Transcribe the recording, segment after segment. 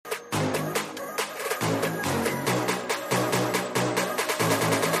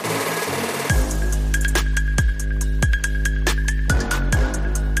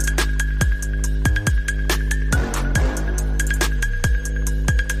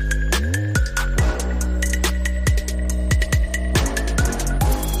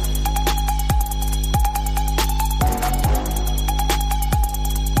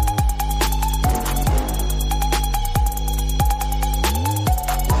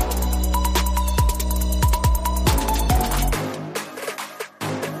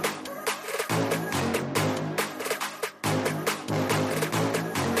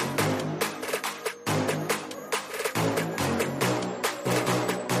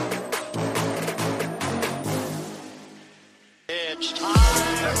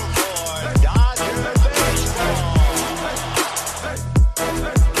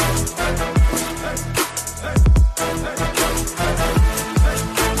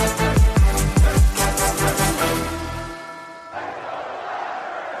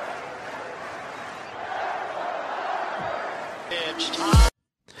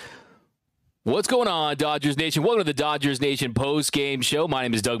going on, Dodgers Nation? Welcome to the Dodgers Nation post-game show. My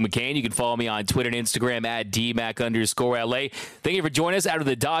name is Doug McCain. You can follow me on Twitter and Instagram at DMac_LA. Thank you for joining us. After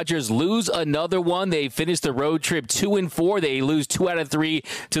the Dodgers lose another one, they finished the road trip 2-4. They lose 2 out of 3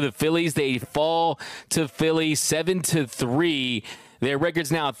 to the Phillies. They fall to Philly 7-3. Their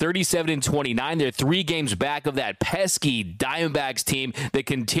record's now 37-29. They're 3 games back of that pesky Diamondbacks team that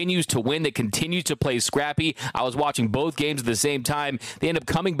continues to win, that continues to play scrappy. I was watching both games at the same time. They end up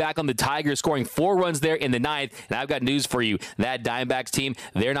coming back on the Tigers, scoring 4 runs there in the 9th. And I've got news for you. That Diamondbacks team,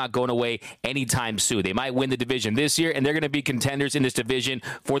 they're not going away anytime soon. They might win the division this year, and they're going to be contenders in this division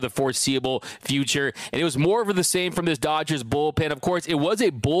for the foreseeable future. And it was more of the same from this Dodgers bullpen. Of course, it was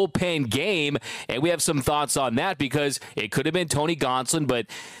a bullpen game, and we have some thoughts on that because it could have been Tony Gonsolin, but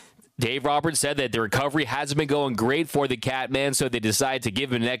Dave Roberts said that the recovery hasn't been going great for the Catman, so they decided to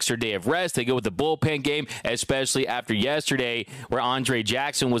give him an extra day of rest. They go with the bullpen game, especially after yesterday where Andre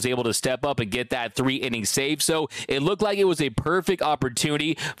Jackson was able to step up and get that 3-inning save. So it looked like it was a perfect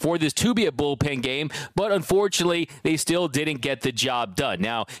opportunity for this to be a bullpen game, but unfortunately, they still didn't get the job done.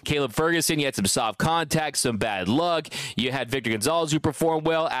 Now, Caleb Ferguson, you had some soft contact, some bad luck. You had Victor Gonzalez who performed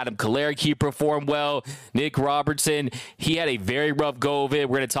well. Adam Kolarek, he performed well. Nick Robertson, he had a very rough go of it.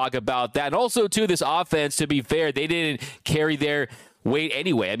 We're going to talk about that. And also, too, this offense, to be fair, they didn't carry their weight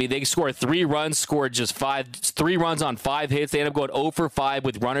anyway. I mean, they scored 3 runs, scored just 3 runs on 5 hits. They ended up going 0 for 5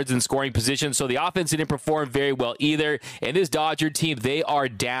 with runners in scoring position. So the offense didn't perform very well either. And this Dodger team, they are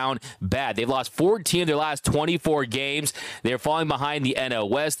down bad. They've lost 14 of their last 24 games. They're falling behind the NL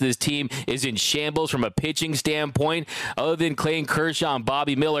West. This team is in shambles from a pitching standpoint. Other than Clayton Kershaw and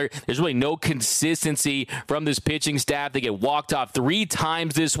Bobby Miller, there's really no consistency from this pitching staff. They get walked off 3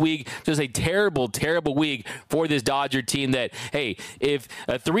 times this week. Just a terrible, terrible week for this Dodger team that, hey, if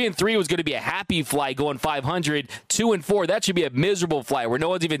a 3-3 was going to be a happy flight going 500, 2-4, that should be a miserable flight where no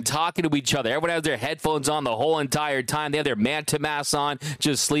one's even talking to each other. Everyone has their headphones on the whole entire time. They have their man-to-mask on,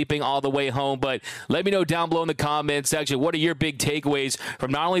 just sleeping all the way home. But let me know down below in the comments section, what are your big takeaways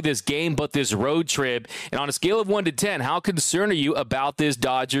from not only this game, but this road trip? And on a scale of 1 to 10, how concerned are you about this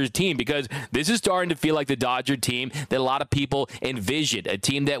Dodgers team? Because this is starting to feel like the Dodger team that a lot of people envisioned, a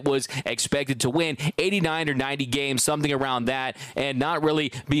team that was expected to win 89 or 90 games, something around that, and not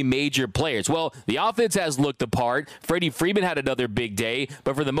really be major players. Well, the offense has looked the part. Freddie Freeman had another big day,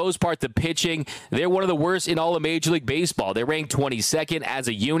 but for the most part, the pitching, they're one of the worst in all of Major League Baseball. They're ranked 22nd as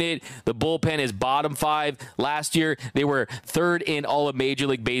a unit. The bullpen is bottom 5. Last year, they were 3rd in all of Major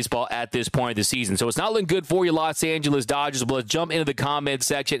League Baseball at this point of the season. So it's not looking good for you, Los Angeles Dodgers. But let's jump into the comment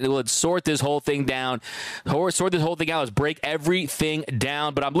section and let's sort this whole thing down. Sort this whole thing out. Let's break everything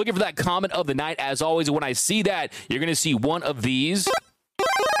down. But I'm looking for that comment of the night. As always, when I see that, you're going to see one of these.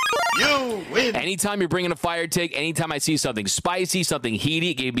 You win. Anytime you're bringing a fire take, anytime I see something spicy, something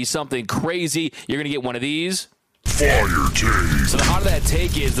heaty, it can be something crazy, you're going to get one of these. Fire take. So the hotter that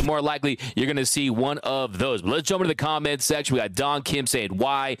take is, the more likely you're going to see one of those. But let's jump into the comments section. We got Don Kim saying,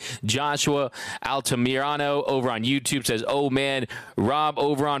 why? Joshua Altamirano over on YouTube says, oh, man. Rob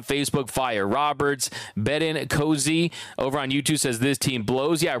over on Facebook, Fire Roberts. Bedin Cozy over on YouTube says, this team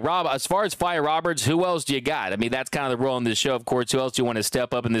blows. Yeah, Rob, as far as Fire Roberts, who else do you got? I mean, that's kind of the role in this show, of course. Who else do you want to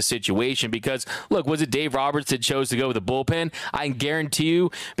step up in this situation? Because, look, was it Dave Roberts that chose to go with the bullpen? I can guarantee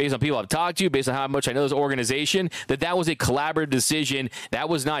you, based on people I've talked to, based on how much I know this organization, that was a collaborative decision. That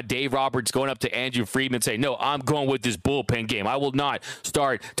was not Dave Roberts going up to Andrew Friedman saying, no, I'm going with this bullpen game. I will not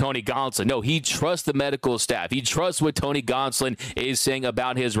start Tony Gonsolin. No, he trusts the medical staff. He trusts what Tony Gonsolin is saying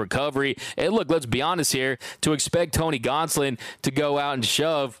about his recovery. And look, let's be honest here. To expect Tony Gonsolin to go out and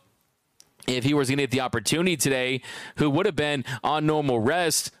shove, if he was going to get the opportunity today, who would have been on normal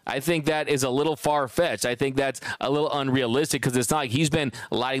rest, I think that is a little far-fetched. I think that's a little unrealistic because it's not like he's been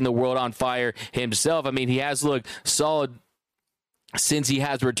lighting the world on fire himself. I mean, he has looked solid since he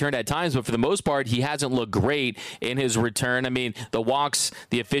has returned at times, but for the most part, he hasn't looked great in his return. I mean, the walks,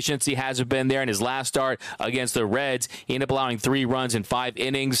 the efficiency hasn't been there. In his last start against the Reds, he ended up allowing 3 runs in 5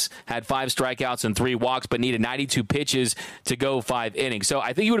 innings, had 5 strikeouts and 3 walks, but needed 92 pitches to go 5 innings. So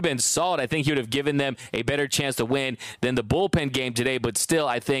I think he would have been solid. I think he would have given them a better chance to win than the bullpen game today, but still,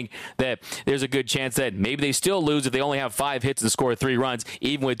 I think that there's a good chance that maybe they still lose if they only have 5 hits and score 3 runs,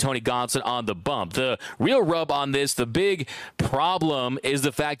 even with Tony Gonsolin on the bump. The real rub on this, the big problem problem is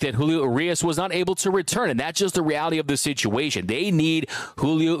the fact that Julio Urias was not able to return, and that's just the reality of the situation. They need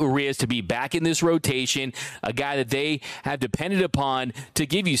Julio Urias to be back in this rotation, a guy that they have depended upon to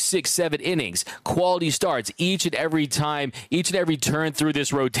give you 6-7 innings, quality starts each and every time, each and every turn through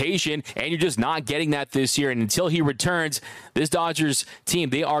this rotation, and you're just not getting that this year. And until he returns, this Dodgers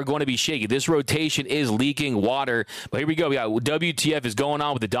team, they are going to be shaky. This rotation is leaking water. But here we go. We got WTF is going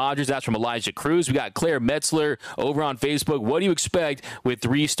on with the Dodgers. That's from Elijah Cruz. We got Claire Metzler over on Facebook. What do you expect with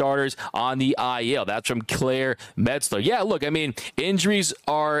 3 starters on the IL? That's from Claire Metzler. Yeah, look, I mean, injuries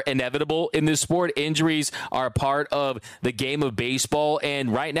are inevitable in this sport. Injuries are a part of the game of baseball,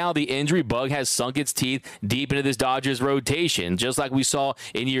 and right now the injury bug has sunk its teeth deep into this Dodgers rotation. Just like we saw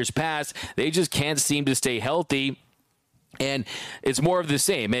in years past, they just can't seem to stay healthy. And it's more of the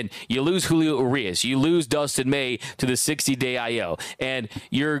same. And you lose Julio Urias. You lose Dustin May to the 60-day IL. And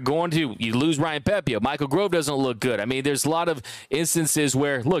you lose Ryan Pepiot. Michael Grove doesn't look good. I mean, there's a lot of instances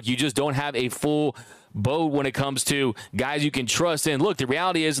where, look, you just don't have a full boat when it comes to guys you can trust. And look, the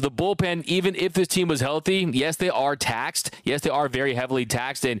reality is the bullpen, even if this team was healthy, yes, they are taxed. Yes, they are very heavily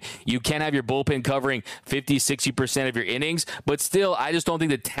taxed, and you can have your bullpen covering 50-60% of your innings. But still, I just don't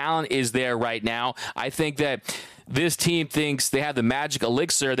think the talent is there right now. I think that this team thinks they have the magic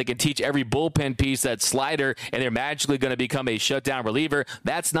elixir that can teach every bullpen piece that slider, and they're magically going to become a shutdown reliever.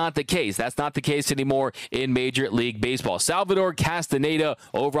 That's not the case. That's not the case anymore in Major League Baseball. Salvador Castaneda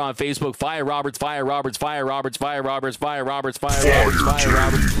over on Facebook. Fire Roberts, fire Roberts, fire Roberts, fire Roberts, fire Roberts, fire Roberts, fire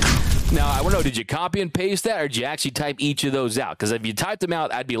Roberts. Now, I want to know, did you copy and paste that, or did you actually type each of those out? Because if you typed them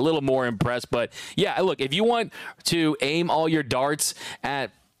out, I'd be a little more impressed. But, yeah, look, if you want to aim all your darts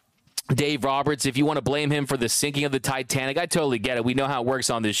at Dave Roberts, if you want to blame him for the sinking of the Titanic, I totally get it. We know how it works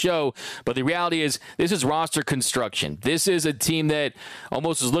on this show. But the reality is, this is roster construction. This is a team that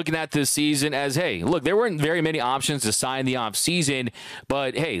almost is looking at this season as, hey, look, there weren't very many options to sign the offseason.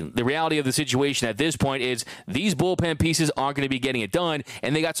 But, hey, the reality of the situation at this point is these bullpen pieces aren't going to be getting it done.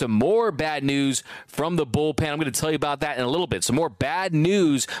 And they got some more bad news from the bullpen. I'm going to tell you about that in a little bit. Some more bad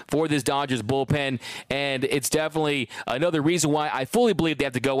news for this Dodgers bullpen. And it's definitely another reason why I fully believe they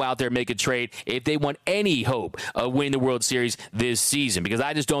have to go out there and make a trade if they want any hope of winning the World Series this season, because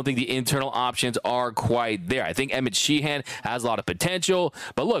I just don't think the internal options are quite there. I think Emmett Sheehan has a lot of potential,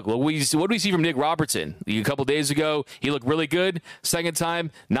 but look, what do we see from Nick Robertson? A couple days ago, he looked really good. Second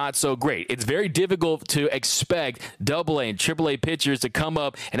time, not so great. It's very difficult to expect AA and AAA pitchers to come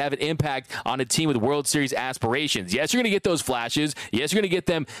up and have an impact on a team with World Series aspirations. Yes, you're going to get those flashes. Yes, you're going to get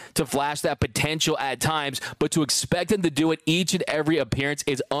them to flash that potential at times, but to expect them to do it each and every appearance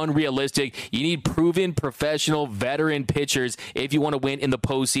is unrealistic. You need proven professional veteran pitchers if you want to win in the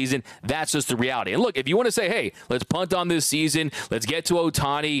postseason. That's just the reality. And look, if you want to say, hey, let's punt on this season, let's get to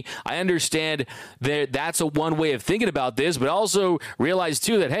Ohtani, I understand that that's a one way of thinking about this, but also realize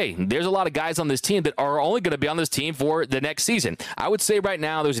too that, hey, there's a lot of guys on this team that are only going to be on this team for the next season. I would say right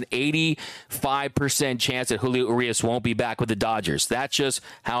now there's an 85% chance that Julio Urias won't be back with the Dodgers. That's just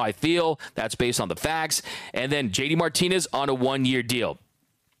how I feel. That's based on the facts. And then JD Martinez on a 1-year deal.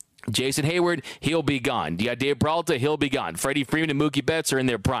 Jason Hayward, he'll be gone. You got Dave Peralta, he'll be gone. Freddie Freeman and Mookie Betts are in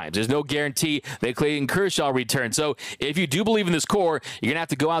their primes. There's no guarantee that Clayton Kershaw returns. So if you do believe in this core, you're going to have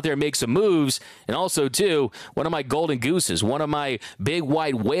to go out there and make some moves. And also, too, one of my golden gooses, one of my big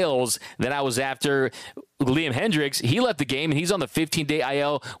white whales that I was after, Liam Hendricks, he left the game, and he's on the 15-day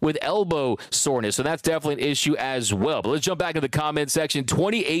IL with elbow soreness. So that's definitely an issue as well. But let's jump back in the comment section.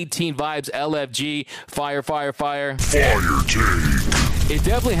 2018 vibes, LFG, fire, fire, fire. Fire team. It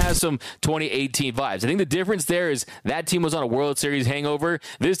definitely has some 2018 vibes. I think the difference there is that team was on a World Series hangover.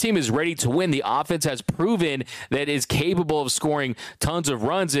 This team is ready to win. The offense has proven that it is capable of scoring tons of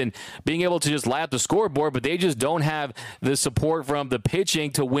runs and being able to just light up the scoreboard, but they just don't have the support from the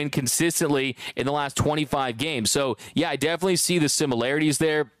pitching to win consistently in the last 25 games. So, yeah, I definitely see the similarities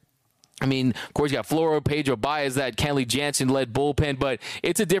there. I mean, of course, you got Floro, Pedro Baez, that Kenley Jansen-led bullpen, but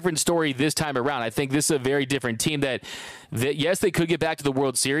it's a different story this time around. I think this is a very different team that yes, they could get back to the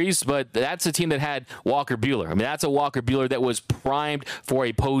World Series, but that's a team that had Walker Buehler. I mean, that's a Walker Buehler that was primed for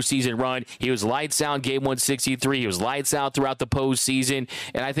a postseason run. He was lights out Game 163. He was lights out throughout the postseason,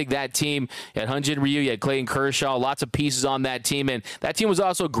 and I think that team had Hyun-Jin Ryu, you had Clayton Kershaw, lots of pieces on that team, and that team was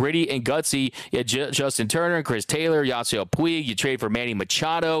also gritty and gutsy. You had Justin Turner and Chris Taylor, Yasiel Puig. You trade for Manny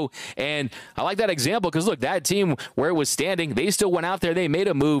Machado, and And I like that example because, look, that team where it was standing, they still went out there. They made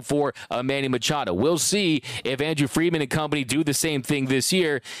a move for Manny Machado. We'll see if Andrew Friedman and company do the same thing this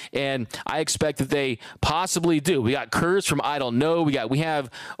year, and I expect that they possibly do. We got Kurz from I don't know. We have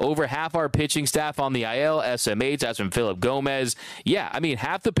over half our pitching staff on the IL, SMH. That's from Philip Gomez. Yeah, I mean,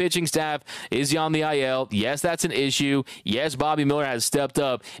 half the pitching staff is on the IL. Yes, that's an issue. Yes, Bobby Miller has stepped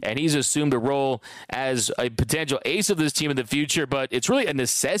up, and he's assumed a role as a potential ace of this team in the future, but it's really a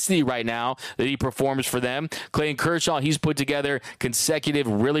necessity right now that he performs for them. Clayton Kershaw, he's put together consecutive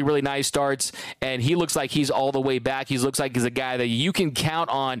really, really nice starts, and he looks like he's all the way back. He looks like he's a guy that you can count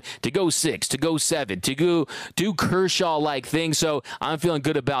on to go 6, to go 7, to go do Kershaw-like things, so I'm feeling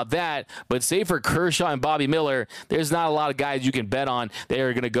good about that. But save for Kershaw and Bobby Miller, there's not a lot of guys you can bet on that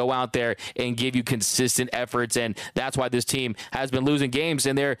are going to go out there and give you consistent efforts, and that's why this team has been losing games,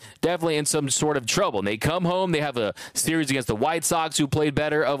 and they're definitely in some sort of trouble. And they come home, they have a series against the White Sox, who played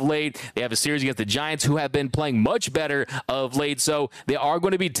better of late. They have a series against the Giants, who have been playing much better of late, so they are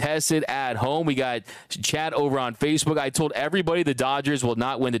going to be tested at home. We got chat over on Facebook. I told everybody the Dodgers will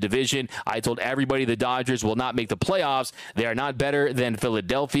not win the division. I told everybody the Dodgers will not make the playoffs. They are not better than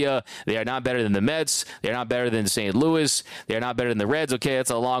Philadelphia. They are not better than the Mets. They are not better than St. Louis. They are not better than the Reds. Okay,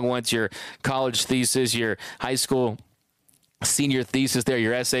 that's a long one. It's your college thesis, your high school senior thesis there,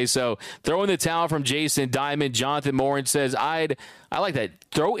 your essay. So throw in the towel from Jason Diamond. Jonathan Morin says, I like that.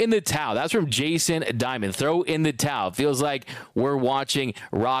 Throw in the towel. That's from Jason Diamond. Throw in the towel. Feels like we're watching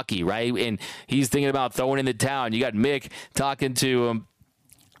Rocky, right? And he's thinking about throwing in the towel. And you got Mick talking to him.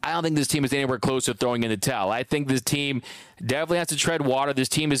 I don't think this team is anywhere close to throwing in the towel. I think this team definitely has to tread water. This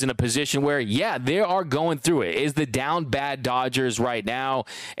team is in a position where, yeah, they are going through it. It's the down bad Dodgers right now,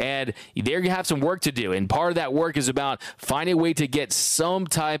 and they're going to have some work to do. And part of that work is about finding a way to get some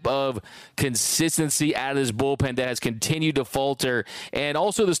type of consistency out of this bullpen that has continued to falter, and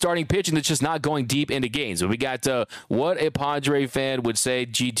also the starting pitching that's just not going deep into games. We got what a Padre fan would say,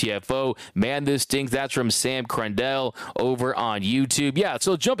 GTFO, man, this stinks. That's from Sam Crandell over on YouTube. Yeah,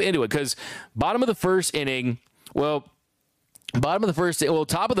 so jump into it because top of the first inning,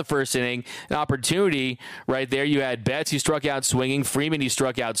 an opportunity right there. You had Betts, he struck out swinging. Freeman, he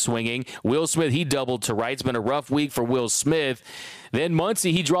struck out swinging. Will Smith, he doubled to right. It's been a rough week for Will Smith. Then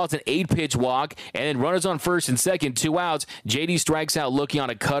Muncy, he draws an 8-pitch walk, and then runners on first and second, 2 outs. JD strikes out looking on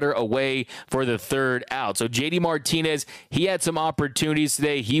a cutter away for the 3rd out. So JD Martinez, he had some opportunities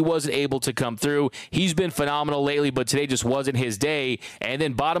today. He wasn't able to come through. He's been phenomenal lately, but today just wasn't his day. And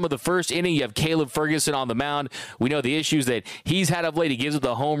then bottom of the first inning, you have Caleb Ferguson on the mound. We know the issues that he's had of late. He gives it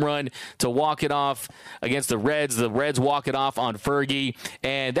the home run to walk it off against the Reds. The Reds walk it off on Fergie,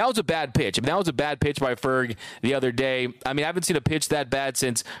 and that was a bad pitch. That was a bad pitch by Ferg the other day. I haven't seen a pitch that bad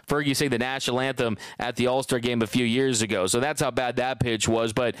since Fergie sang the national anthem at the All-Star game a few years ago. So that's how bad that pitch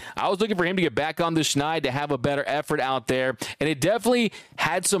was. But I was looking for him to get back on the schneid, to have a better effort out there. And it definitely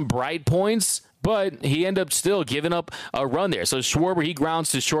had some bright points, but he ended up still giving up a run there. So Schwarber, he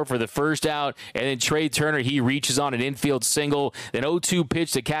grounds to short for the 1st out, and then Trey Turner, he reaches on an infield single. Then 0-2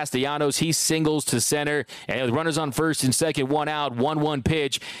 pitch to Castellanos, he singles to center, and with runners on first and second, 1 out, 1-1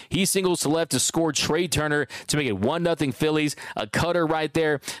 pitch. He singles to left to score Trey Turner to make it 1-0 Phillies. A cutter right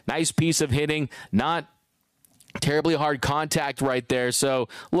there. Nice piece of hitting. Not terribly hard contact right there. So,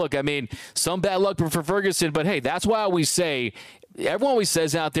 look, some bad luck for Ferguson, but hey, that's why I always say, everyone always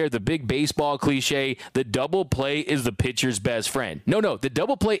says out there, the big baseball cliche, the double play is the pitcher's best friend. No, the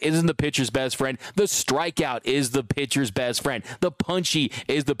double play isn't the pitcher's best friend. The strikeout is the pitcher's best friend. The punchy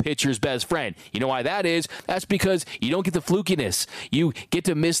is the pitcher's best friend. You know why that is? That's because you don't get the flukiness. You get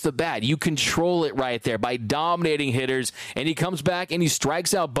to miss the bat. You control it right there by dominating hitters, and he comes back and he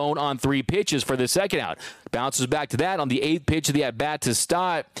strikes out Bone on 3 pitches for the 2nd out. Bounces back to that on the 8th pitch of the at-bat to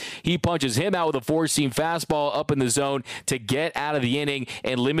Stott. He punches him out with a 4-seam fastball up in the zone to get out of the inning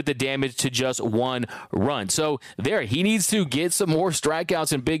and limit the damage to just 1 run. So there, he needs to get some more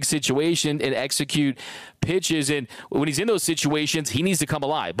strikeouts in big situations and execute pitches. And when he's in those situations, he needs to come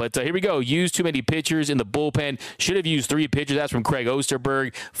alive. But here we go. Use too many pitchers in the bullpen. Should have used 3 pitchers. That's from Craig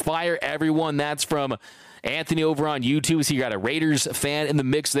Osterberg. Fire everyone. That's from Anthony over on YouTube. So you got a Raiders fan in the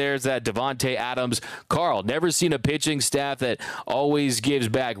mix there. Is that Devontae Adams. Carl, never seen a pitching staff that always gives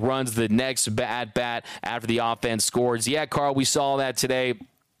back runs the next at bat after the offense scores. Yeah, Carl, we saw that today.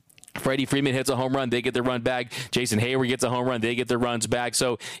 Freddie Freeman hits a home run, they get the run back. Jason Hayward gets a home run, they get the runs back.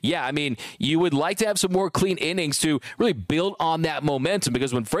 So, yeah, I mean, you would like to have some more clean innings to really build on that momentum,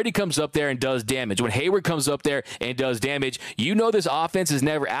 because when Freddie comes up there and does damage, when Hayward comes up there and does damage, you know this offense is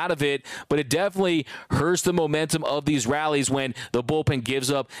never out of it, but it definitely hurts the momentum of these rallies when the bullpen gives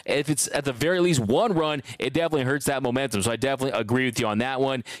up. If it's at the very least one run, it definitely hurts that momentum. So I definitely agree with you on that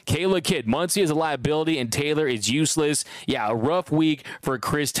one. Kayla Kidd, Muncy is a liability and Taylor is useless. Yeah, a rough week for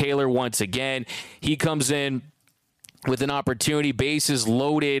Chris Taylor once again. He comes in with an opportunity, bases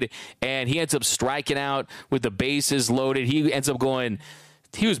loaded, and he ends up striking out with the bases loaded. He ends up going...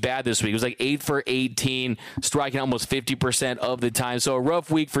 He was bad this week. He was like 8 for 18, striking almost 50% of the time. So a rough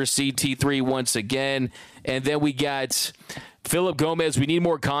week for CT3 once again. And then we got Philip Gomez. We need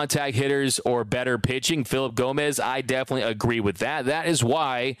more contact hitters or better pitching. Philip Gomez, I definitely agree with that. That is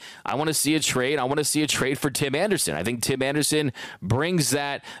why I want to see a trade. I want to see a trade for Tim Anderson. I think Tim Anderson brings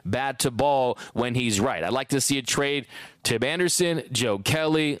that bat to ball when he's right. I'd like to see a trade. Tim Anderson, Joe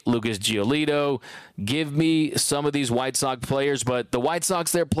Kelly, Lucas Giolito. Give me some of these White Sox players, but the White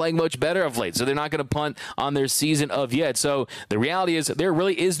Sox, they're playing much better of late, so they're not going to punt on their season of yet. So the reality is there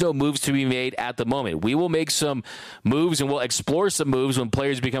really is no moves to be made at the moment. We will make some moves, and we'll explore some moves when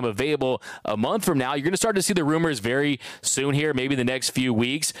players become available a month from now. You're going to start to see the rumors very soon here, maybe the next few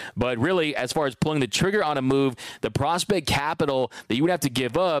weeks. But really, as far as pulling the trigger on a move, the prospect capital that you would have to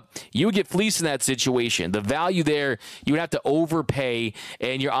give up, you would get fleeced in that situation. The value there, you would have to overpay,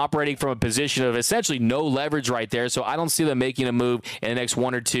 and you're operating from a position of essentially no leverage right there. So I don't see them making a move in the next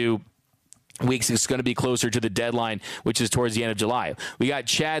 1 or 2 weeks. It's going to be closer to the deadline, which is towards the end of July. We got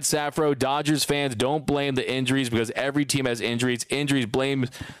Chad Safro. Dodgers fans, don't blame the injuries, because every team has injuries. Injuries, blame,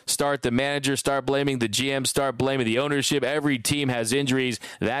 start the manager, start blaming the GM, start blaming the ownership. Every team has injuries.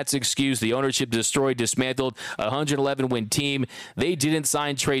 That's excuse. The ownership destroyed, dismantled a 111-win team. They didn't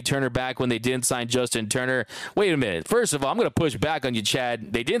sign Trey Turner back when they didn't sign Justin Turner. Wait a minute. First of all, I'm going to push back on you,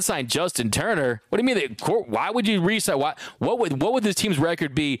 Chad. They didn't sign Justin Turner. What do you mean? Why would you resign? What would this team's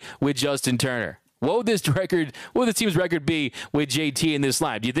record be with Justin Turner? What would this team's record be with JT in this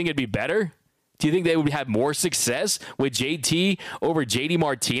line? Do you think it'd be better? Do you think they would have more success with JT over JD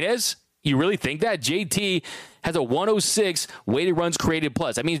Martinez? You really think that? JT has a 106 weighted runs created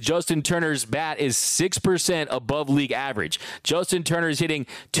plus. That means Justin Turner's bat is 6% above league average. Justin Turner is hitting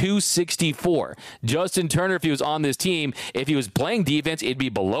 264. Justin Turner, if he was on this team, if he was playing defense, it'd be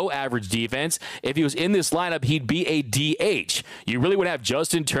below average defense. If he was in this lineup, he'd be a DH. You really would have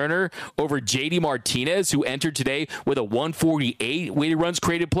Justin Turner over JD Martinez, who entered today with a 148 weighted runs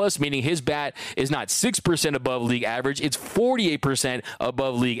created plus, meaning his bat is not 6% above league average, it's 48%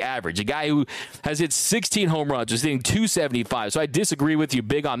 above league average. A guy who has hit 16 home runs, just hitting 275. So I disagree with you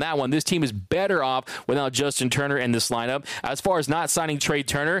big on that one. This team is better off without Justin Turner in this lineup. As far as not signing Trey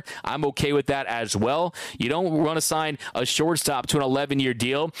Turner, I'm okay with that as well. You don't want to sign a shortstop to an 11-year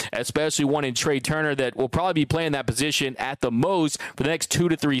deal, especially one in Trey Turner that will probably be playing that position at the most for the next 2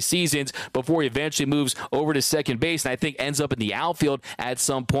 to 3 seasons before he eventually moves over to second base and I think ends up in the outfield at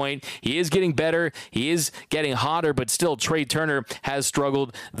some point. He is getting better. He is getting hotter, but still Trey Turner has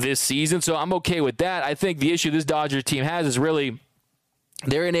struggled this season. So I'm okay with that. I think the issue this Dodgers team has is really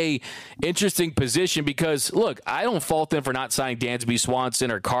they're in a interesting position because, look, I don't fault them for not signing Dansby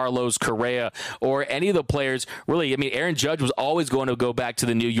Swanson or Carlos Correa or any of the players. Really, I mean, Aaron Judge was always going to go back to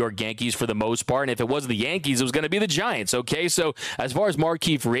the New York Yankees for the most part, and if it wasn't the Yankees, it was going to be the Giants, okay? So as far as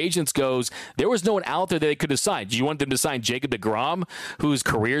marquee free agents goes, there was no one out there that they could have signed. Do you want them to sign Jacob deGrom, whose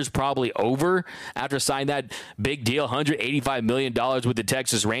career is probably over after signing that big deal, $185 million with the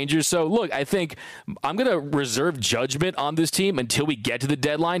Texas Rangers? So, look, I think I'm going to reserve judgment on this team until we get to the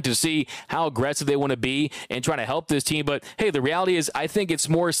deadline to see how aggressive they want to be and trying to help this team. But hey, the reality is I think it's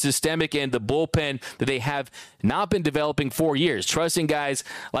more systemic in the bullpen that they have not been developing for years. Trusting guys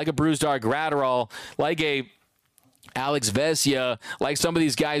like a Brusdar Graterol, like a Alex Vesia, like some of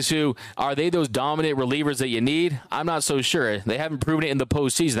these guys who, are they those dominant relievers that you need? I'm not so sure. They haven't proven it in the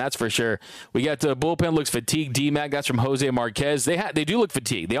postseason, that's for sure. We got the bullpen looks fatigued. D-Mac, that's from Jose Marquez. They do look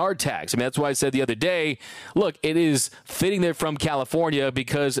fatigued. They are taxed. I mean, that's why I said the other day, look, it is fitting they're from California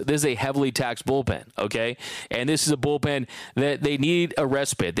because this is a heavily taxed bullpen, okay? And this is a bullpen that they need a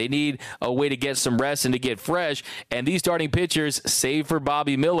respite. They need a way to get some rest and to get fresh. And these starting pitchers, save for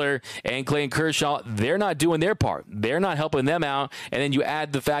Bobby Miller and Clayton Kershaw, they're not doing their part. they're not helping them out. And then you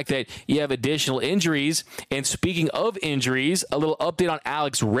add the fact that you have additional injuries. And speaking of injuries, a little update on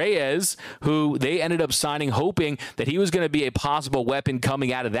Alex Reyes, who they ended up signing hoping that he was going to be a possible weapon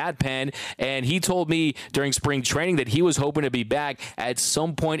coming out of that pen. And he told me during spring training that he was hoping to be back at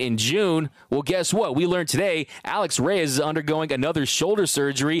some point in June. Well, guess what? We learned today Alex Reyes is undergoing another shoulder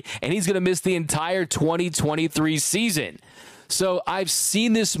surgery, and he's going to miss the entire 2023 season. So I've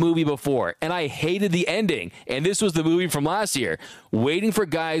seen this movie before, and I hated the ending. And this was the movie from last year. Waiting for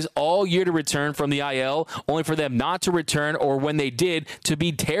guys all year to return from the IL, only for them not to return, or when they did, to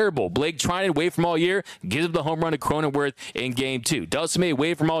be terrible. Blake Trinan, wait from all year, gives up the home run to Cronenworth in Game 2. Dustin May,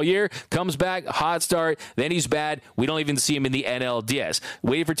 wait from all year, comes back, hot start, then he's bad. We don't even see him in the NLDS.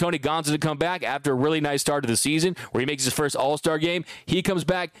 Waiting for Tony Gonsolin to come back after a really nice start to the season, where he makes his first All-Star game. He comes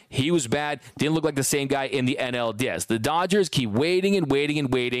back, he was bad, didn't look like the same guy in the NLDS. The Dodgers keep waiting and waiting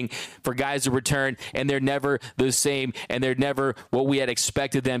and waiting for guys to return, and they're never the same, and they're never what we had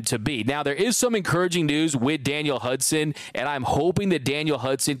expected them to be. Now, there is some encouraging news with Daniel Hudson, and I'm hoping that Daniel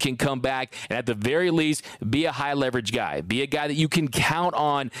Hudson can come back and at the very least be a high-leverage guy, be a guy that you can count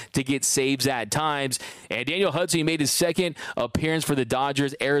on to get saves at times. And Daniel Hudson, he made his second appearance for the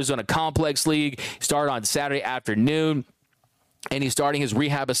Dodgers Arizona Complex League, started on Saturday afternoon, and he's starting his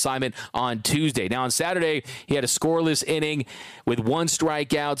rehab assignment on Tuesday. Now, on Saturday, he had a scoreless inning with one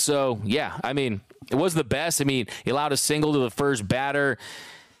strikeout. So, yeah, I mean, it wasn't the best. I mean, he allowed a single to the first batter,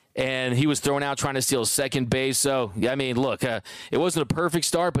 and he was thrown out trying to steal second base. So, I mean, look, it wasn't a perfect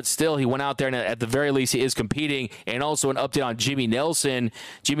start, but still, he went out there, and at the very least, he is competing. And also an update on Jimmy Nelson.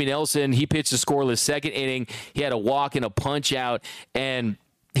 Jimmy Nelson, he pitched a scoreless second inning. He had a walk and a punch out, and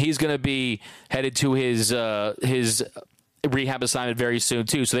he's going to be headed to his rehab assignment very soon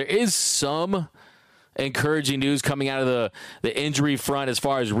too. So there is some encouraging news coming out of the injury front as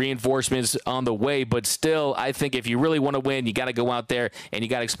far as reinforcements on the way, but still, I think if you really want to win, you got to go out there and you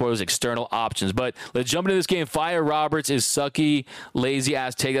got to explore those external options. But let's jump into this game. Fire Roberts is sucky, lazy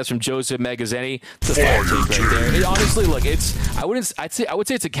ass take. That's from Joseph Magazzini. It's a fire take right there. Honestly, look, I would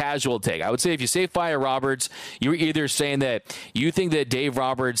say it's a casual take. I would say if you say Fire Roberts, you're either saying that you think that Dave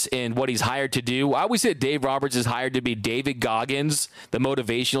Roberts and what he's hired to do. I always say Dave Roberts is hired to be David Goggins, the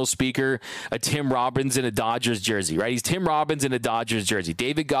motivational speaker, a Tim Robbins in a Dodgers jersey, right? He's Tim Robbins in a Dodgers jersey,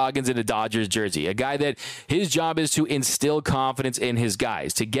 David Goggins in a Dodgers jersey, a guy that his job is to instill confidence in his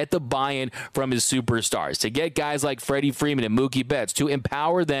guys, to get the buy-in from his superstars, to get guys like Freddie Freeman and Mookie Betts, to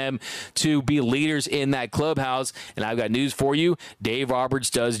empower them to be leaders in that clubhouse. And I've got news for you. Dave Roberts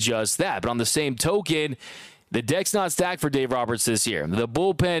does just that. But on the same token, the deck's not stacked for Dave Roberts this year. The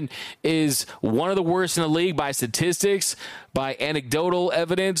bullpen is one of the worst in the league by statistics, by anecdotal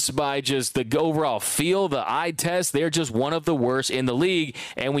evidence, by just the overall feel, the eye test. They're just one of the worst in the league.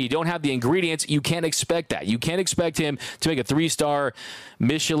 And when you don't have the ingredients, you can't expect that. You can't expect him to make a 3-star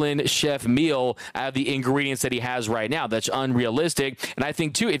Michelin chef meal out of the ingredients that he has right now. That's unrealistic. And I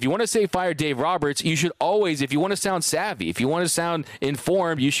think, too, if you want to say fire Dave Roberts, you should always, if you want to sound savvy, if you want to sound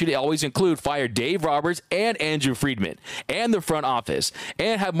informed, you should always include fire Dave Roberts and Andrew Friedman and the front office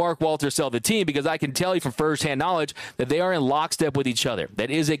and have Mark Walter sell the team, because I can tell you from firsthand knowledge that they are in lockstep with each other. That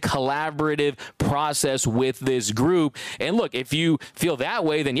is a collaborative process with this group. And look, if you feel that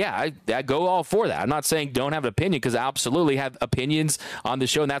way, then yeah, I go all for that. I'm not saying don't have an opinion, because I absolutely have opinions on the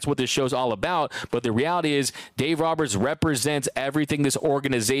show, and that's what this show's all about. But the reality is Dave Roberts represents everything this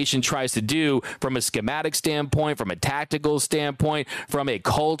organization tries to do from a schematic standpoint, from a tactical standpoint, from a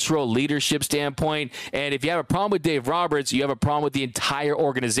cultural leadership standpoint. And if you have a problem with Dave Roberts, you have a problem with the entire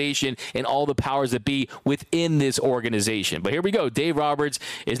organization and all the powers that be within this organization. But here we go. Dave Roberts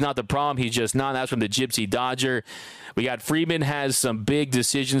is not the problem. He's just not. That's from the Gypsy Dodger. We got Freeman has some big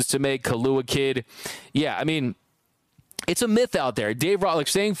decisions to make. Kahlua Kid. Yeah, I mean, it's a myth out there. Like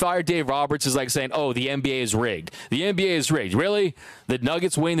saying fire Dave Roberts is like saying, oh, the NBA is rigged. The NBA is rigged. Really? The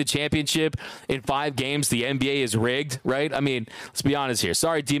Nuggets win the championship in 5 games. The NBA is rigged, right? I mean, let's be honest here.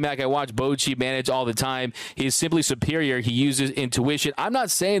 Sorry, D-Mac. I watch Bochy manage all the time. He's simply superior. He uses intuition. I'm not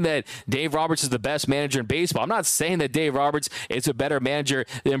saying that Dave Roberts is the best manager in baseball. I'm not saying that Dave Roberts is a better manager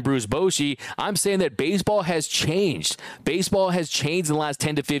than Bruce Bochy. I'm saying that baseball has changed. Baseball has changed in the last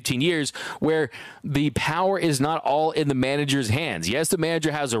 10 to 15 years, where the power is not all in the manager's hands. Yes, the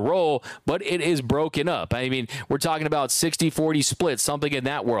manager has a role, but it is broken up. I mean, we're talking about 60-40 splits, something in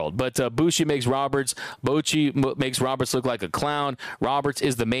that world. But Bochy makes Roberts look like a clown. Roberts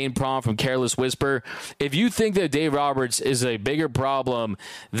is the main problem from Careless Whisper. If you think that Dave Roberts is a bigger problem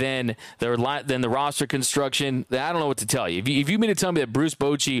than the roster construction, I don't know what to tell you. If you mean to tell me that Bruce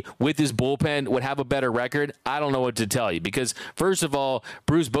Bochy with his bullpen would have a better record, I don't know what to tell you. Because first of all,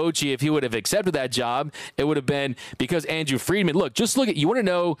 Bruce Bochy, if he would have accepted that job, it would have been because Andrew Friedman. Look, you want to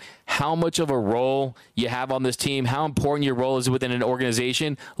know how much of a role you have on this team, how important your role is within an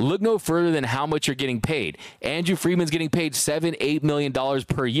organization. Look no further than how much you're getting paid. Andrew Friedman's getting paid $7-8 million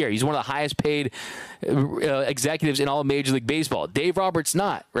per year. He's one of the highest paid executives in all of Major League Baseball. Dave Roberts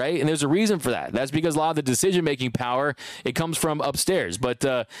not, right? And there's a reason for that. That's because a lot of the decision-making power, it comes from upstairs. But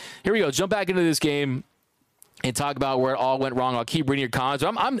here we go. Jump back into this game and talk about where it all went wrong. I'll keep reading your comments.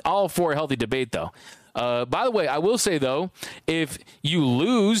 I'm all for a healthy debate, though. By the way, I will say, though, if you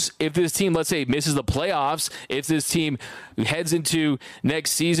lose, if this team, let's say, misses the playoffs, if this team heads into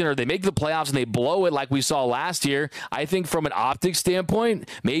next season or they make the playoffs and they blow it like we saw last year, I think from an optics standpoint,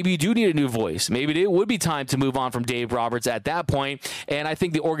 maybe you do need a new voice. Maybe it would be time to move on from Dave Roberts at that point. And I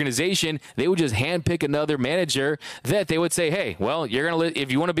think the organization, they would just handpick another manager that they would say, hey, well, you're going to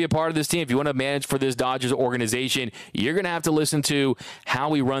if you want to be a part of this team, if you want to manage for this Dodgers organization, you're going to have to listen to how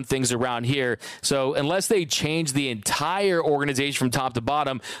we run things around here. So unless they change the entire organization from top to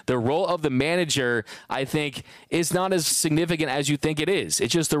bottom, the role of the manager, I think, is not as significant as you think it is.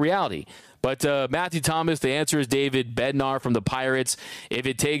 It's just the reality. But Matthew Thomas, the answer is David Bednar from the Pirates. If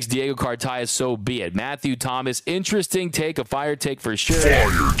it takes Diego Cartaya, so be it. Matthew Thomas, interesting take, a fire take for sure.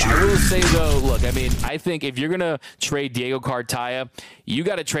 I will say, though, look, I mean, I think if you're going to trade Diego Cartaya, you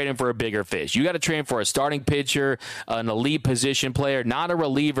got to trade him for a bigger fish. You got to trade him for a starting pitcher, an elite position player, not a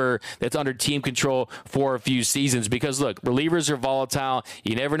reliever that's under team control for a few seasons. Because, look, relievers are volatile.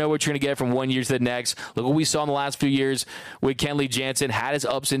 You never know what you're going to get from one year to the next. Look what we saw in the last few years with Kenley Jansen, had his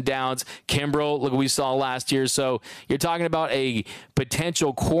ups and downs. Kimbrel, look what we saw last year. So you're talking about a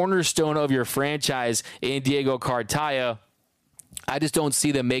potential cornerstone of your franchise in Diego Cartaya. I just don't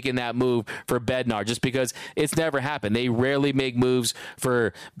see them making that move for Bednar just because it's never happened. They rarely make moves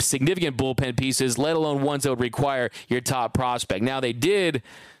for significant bullpen pieces, let alone ones that would require your top prospect. Now, they did.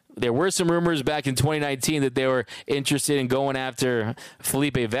 There were some rumors back in 2019 that they were interested in going after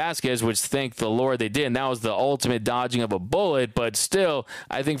Felipe Vasquez, which thank the Lord they did. And that was the ultimate dodging of a bullet. But still,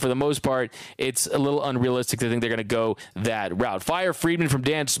 I think for the most part, it's a little unrealistic to think they're going to go that route. Fire Friedman from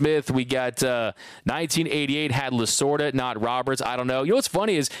Dan Smith. We got 1988 had Lasorda, not Roberts. I don't know. You know what's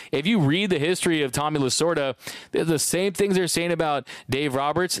funny is if you read the history of Tommy Lasorda, the same things they're saying about Dave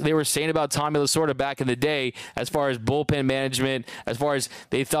Roberts, they were saying about Tommy Lasorda back in the day as far as bullpen management, as far as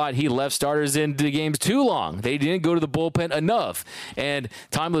they thought he left starters into games too long. They didn't go to the bullpen enough. And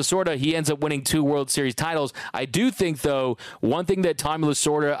Tommy Lasorda, he ends up winning 2 World Series titles. I do think, though, one thing that Tommy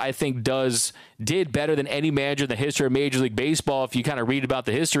Lasorda, I think, did better than any manager in the history of Major League Baseball, if you kind of read about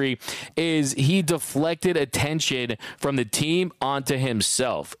the history, is he deflected attention from the team onto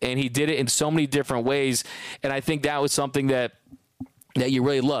himself. And he did it in so many different ways. And I think that was something that you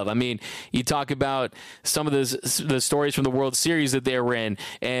really love. I mean, you talk about some of the stories from the World Series that they were in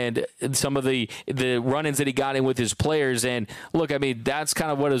and some of the run-ins that he got in with his players. And look, I mean, that's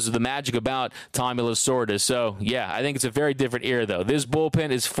kind of what is the magic about Tommy Lasorda. So, yeah, I think it's a very different era, though. This bullpen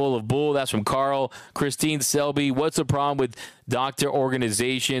is full of bull. That's from Carl. Christine Selby, what's the problem with Doctor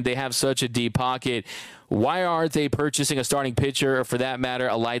Organization? They have such a deep pocket. Why aren't they purchasing a starting pitcher or, for that matter,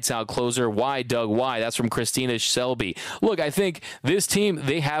 a lights-out closer? Why, Doug? Why? That's from Christina Selby. Look, I think this team,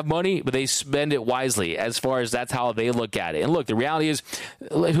 they have money, but they spend it wisely as far as that's how they look at it. And look, the reality is,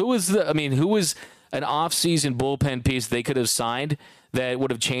 who was an off-season bullpen piece they could have signed that would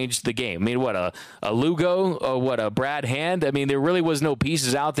have changed the game? I mean, what, a Lugo or a Brad Hand? I mean, there really was no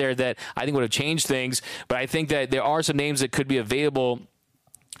pieces out there that I think would have changed things, but I think that there are some names that could be available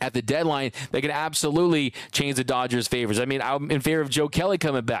at the deadline that could absolutely change the Dodgers' favors. I mean, I'm in favor of Joe Kelly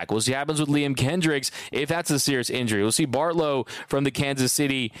coming back. We'll see what happens with Liam Kendricks if that's a serious injury. We'll see Bartlow from the Kansas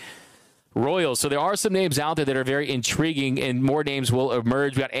City Royals. So there are some names out there that are very intriguing, and more names will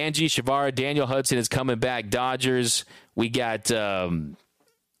emerge. We got Angie Shavara, Daniel Hudson is coming back. Dodgers. We got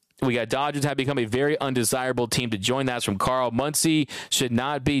Dodgers have become a very undesirable team to join. That's from Carl. Muncy should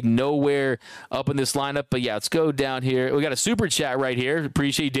not be nowhere up in this lineup. But, yeah, let's go down here. We got a super chat right here.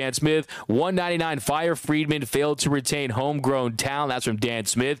 Appreciate Dan Smith. 199 Fire Friedman failed to retain homegrown talent. That's from Dan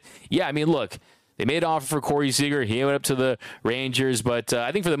Smith. Yeah, I mean, look, they made an offer for Corey Seager. He went up to the Rangers. But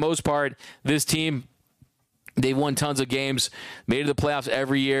I think for the most part, this team, They've won tons of games, made it to the playoffs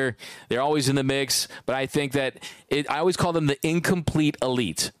every year. They're always in the mix. But I think that I always call them the incomplete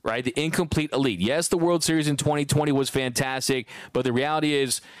elite, right? The incomplete elite. Yes, the World Series in 2020 was fantastic, but the reality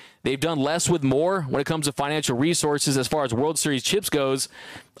is they've done less with more when it comes to financial resources as far as World Series chips goes.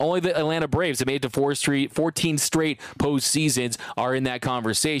 Only the Atlanta Braves that made it to 14 straight postseasons are in that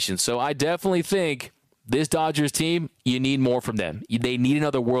conversation. So I definitely think this Dodgers team, you need more from them. They need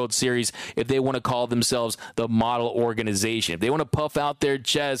another World Series if they want to call themselves the model organization. If they want to puff out their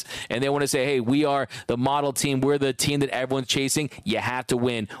chest and they want to say, hey, we are the model team, we're the team that everyone's chasing, you have to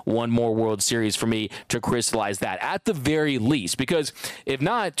win one more World Series for me to crystallize that at the very least. Because if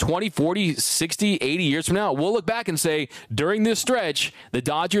not, 20, 40, 60, 80 years from now, we'll look back and say, during this stretch, the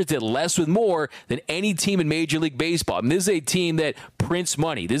Dodgers did less with more than any team in Major League Baseball. I mean, this is a team that prints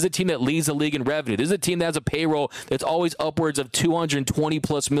money. This is a team that leads the league in revenue. This is a team that has a payroll that's always upwards of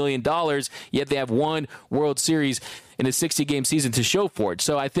 $220+ million, yet they have one World Series in a 60-game season to show for it.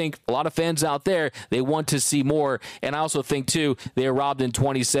 So I think a lot of fans out there, they want to see more. And I also think, too, they were robbed in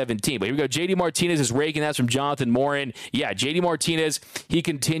 2017. But here we go. J.D. Martinez is raking. That's from Jonathan Morin. Yeah, J.D. Martinez, he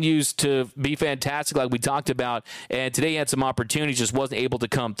continues to be fantastic like we talked about. And today he had some opportunities, just wasn't able to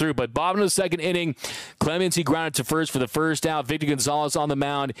come through. But bottom of the second inning, Clemens, he grounded to first for the first out. Victor Gonzalez on the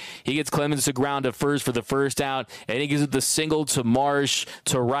mound. He gets Clemens to ground to first for the first out. And he gives it the single to Marsh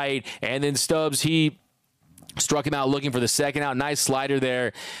to right. And then Stubbs, he struck him out looking for the second out. Nice slider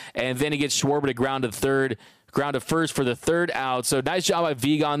there. And then he gets Schwarber to ground to first for the third out. So nice job by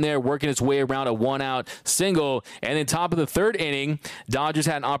Vigon there, working his way around a one-out single. And then top of the third inning, Dodgers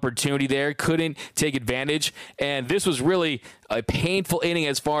had an opportunity there, couldn't take advantage. And this was really a painful inning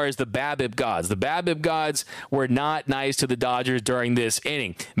as far as the BABIP gods. The BABIP gods were not nice to the Dodgers during this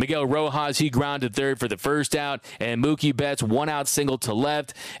inning. Miguel Rojas, he grounded third for the first out, and Mookie Betts, one-out single to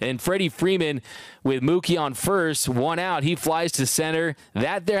left. And Freddie Freeman, with Mookie on first, one out, he flies to center.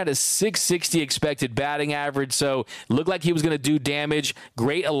 That there had a .660 expected batting average, so looked like he was going to do damage.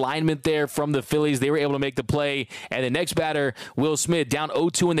 Great alignment there from the Phillies. They were able to make the play. And the next batter, Will Smith, down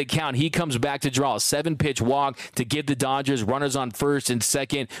 0-2 in the count. He comes back to draw a 7-pitch walk to give the Dodgers runners on first and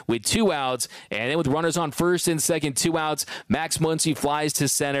second with 2 outs. And then with runners on first and second, 2 outs, Max Muncy flies to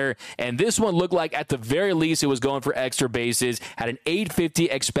center. And this one looked like at the very least it was going for extra bases. Had an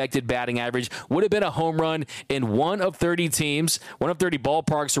 .850 expected batting average. Would have been a home run in one of 30 teams, one of 30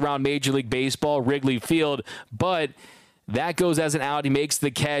 ballparks around Major League Baseball, Wrigley Field. But that goes as an out. He makes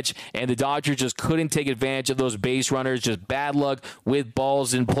the catch, and the Dodgers just couldn't take advantage of those base runners. Just bad luck with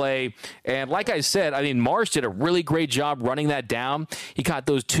balls in play. And like I said, I mean, Marsh did a really great job running that down. He caught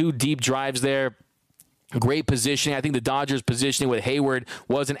those 2 deep drives there. Great positioning. I think the Dodgers' positioning with Hayward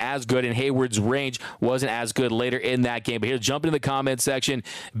wasn't as good, and Hayward's range wasn't as good later in that game. But here, jump into the comment section.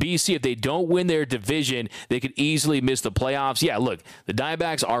 BC, if they don't win their division, they could easily miss the playoffs. Yeah, look, the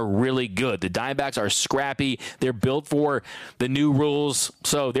Diamondbacks are really good. The Diamondbacks are scrappy. They're built for the new rules.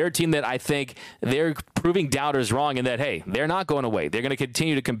 So they're a team that I think they're proving doubters wrong in that, hey, they're not going away. They're going to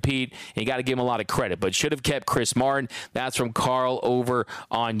continue to compete, and you got to give them a lot of credit. But should have kept Chris Martin. That's from Carl over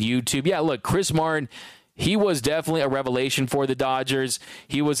on YouTube. Yeah, look, Chris Martin, he was definitely a revelation for the Dodgers.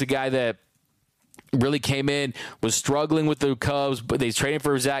 He was a guy that really came in, was struggling with the Cubs, but they traded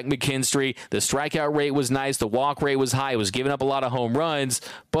for Zach McKinstry. The strikeout rate was nice. The walk rate was high. He was giving up a lot of home runs,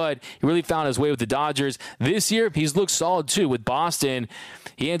 but he really found his way with the Dodgers. This year, he's looked solid, too. With Boston,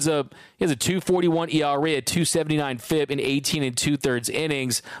 he has a 2.41 ERA, a 2.79 FIP in 18 2/3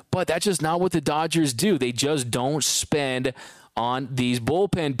 innings, but that's just not what the Dodgers do. They just don't spend on these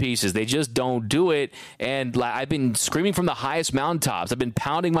bullpen pieces. They just don't do it. And I've been screaming from the highest mountaintops. I've been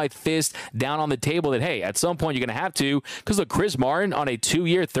pounding my fist down on the table that, hey, at some point you're going to have to. Because look, Chris Martin on a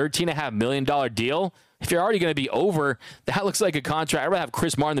 2-year, $13.5 million deal, if you're already going to be over, that looks like a contract. I'd rather have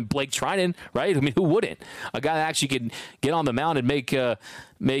Chris Martin than Blake Trinan, right? I mean, who wouldn't? A guy that actually can get on the mound and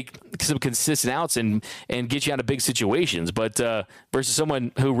make some consistent outs and get you out of big situations. But versus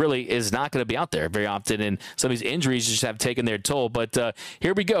someone who really is not going to be out there very often, and some of these injuries just have taken their toll. But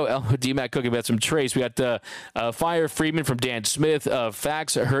here we go. D-Mac cooking about some trace. We got Fire Freeman from Dan Smith.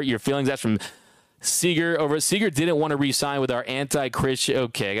 Facts hurt your feelings. That's from Seager. Seager didn't want to re-sign with our anti-Christian.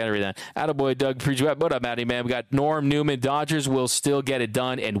 Okay, I got to read that. Attaboy, Doug. What up, Matty, man? We got Norm Newman. Dodgers will still get it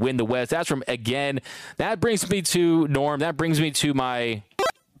done and win the West. That's from, again, that brings me to Norm. That brings me to my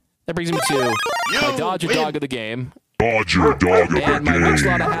Dodger dog of the game. Dodger dog of the game. And my next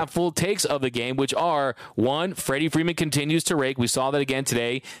lot of half-full takes of the game, which are, 1, Freddie Freeman continues to rake. We saw that again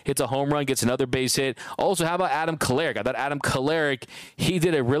today. Hits a home run, gets another base hit. Also, how about Adam Kolarek? I thought Adam Kolarek, he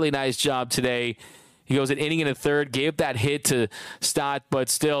did a really nice job today. He goes an inning in the third, gave up that hit to Stott, but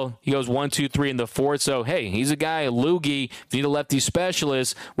still he goes 1, 2, 3 in the fourth. So, hey, he's a guy, a loogie. If you need a lefty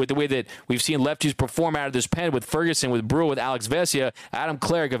specialist with the way that we've seen lefties perform out of this pen with Ferguson, with Brewer, with Alex Vesia, Adam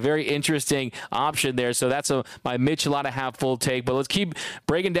Cleric, a very interesting option there. So that's my Michelada half full take. But let's keep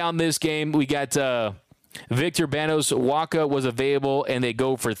breaking down this game. We got Victor Banos Waka was available, and they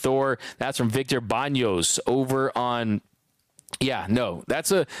go for Thor. That's from Victor Banos over on. Yeah, no,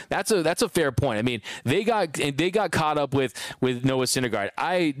 that's a fair point. I mean, they got caught up with Noah Syndergaard.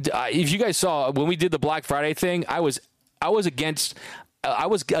 If you guys saw when we did the Black Friday thing, I was against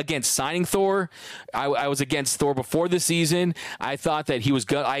signing Thor. I was against Thor before the season. I thought that he was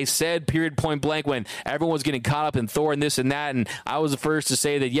good. I said period point blank when everyone was getting caught up in Thor and this and that, and I was the first to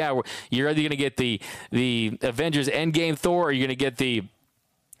say that you're either going to get the Avengers Endgame Thor, or you're going to get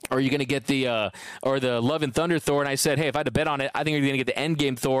the Love and Thunder Thor. And I said, hey, if I had to bet on it, I think you're going to get the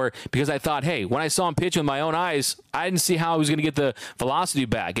Endgame Thor, because I thought, hey, when I saw him pitch with my own eyes, I didn't see how he was going to get the velocity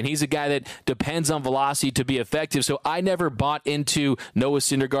back. And he's a guy that depends on velocity to be effective. So I never bought into Noah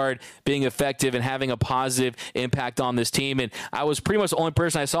Syndergaard being effective and having a positive impact on this team. And I was pretty much the only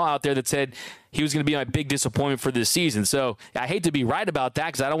person I saw out there that said he was going to be my big disappointment for this season. So I hate to be right about that,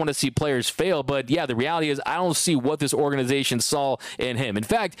 because I don't want to see players fail. But, yeah, the reality is I don't see what this organization saw in him. In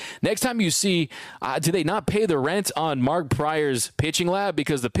fact, next time you see, do they not pay the rent on Mark Pryor's pitching lab?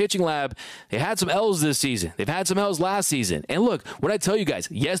 Because the pitching lab, they had some L's this season. They've had some L's last season. And look, when I tell you guys,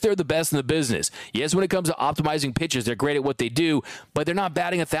 yes, they're the best in the business. Yes, when it comes to optimizing pitches, they're great at what they do, but they're not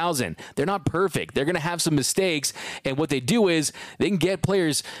batting 1,000. They're not perfect. They're going to have some mistakes. And what they do is they can get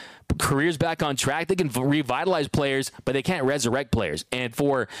players' careers back on track. They can revitalize players, but they can't resurrect players. And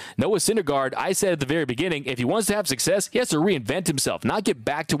for Noah Syndergaard, I said at the very beginning, if he wants to have success, he has to reinvent himself, not get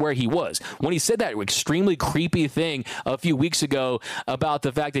back to where he was. When he said that extremely creepy thing a few weeks ago about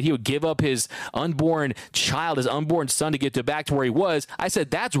the fact that he would give up his unborn child, his unborn son, to get back to where he was, I said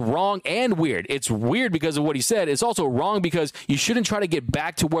that's wrong and weird. It's weird because of what he said. It's also wrong because you shouldn't try to get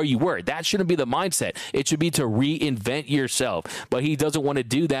back to where you were. That shouldn't be the mindset. It should be to reinvent yourself. But he doesn't want to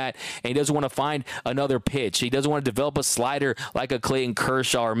do that. And he doesn't want to find another pitch. He doesn't want to develop a slider like a Clayton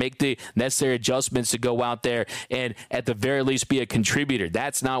Kershaw, or make the necessary adjustments to go out there and at the very least be a contributor.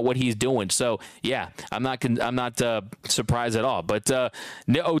 That's not what he's doing. So yeah, I'm not surprised at all. But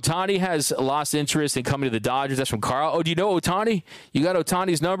Ohtani has lost interest in coming to the Dodgers. That's from Carl. Oh, do you know Ohtani? You got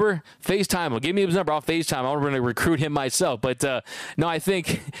Ohtani's number? FaceTime him. Give me his number. I'll FaceTime. I'm going to recruit him myself. But no, I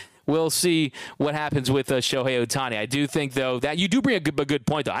think we'll see what happens with Shohei Ohtani. I do think, though, that you do bring a good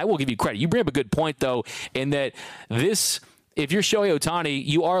point, though. I will give you credit. You bring up a good point, though, in that if you're Shohei Ohtani,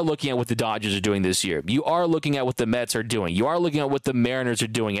 you are looking at what the Dodgers are doing this year. You are looking at what the Mets are doing. You are looking at what the Mariners are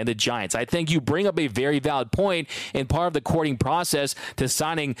doing and the Giants. I think you bring up a very valid point in part of the courting process to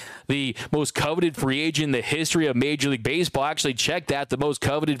signing the most coveted free agent in the history of Major League Baseball. Actually, check that, the most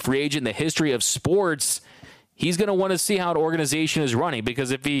coveted free agent in the history of sports. He's going to want to see how an organization is running,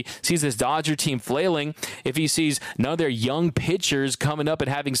 because if he sees this Dodger team flailing, if he sees none of their young pitchers coming up and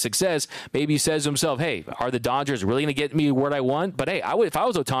having success, maybe he says to himself, hey, are the Dodgers really going to get me what I want? But hey, if I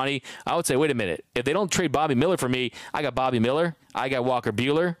was Ohtani, I would say, wait a minute. If they don't trade Bobby Miller for me, I got Bobby Miller. I got Walker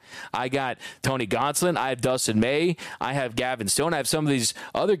Buehler. I got Tony Gonsolin. I have Dustin May. I have Gavin Stone. I have some of these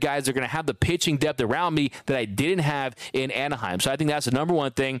other guys that are going to have the pitching depth around me that I didn't have in Anaheim. So I think that's the number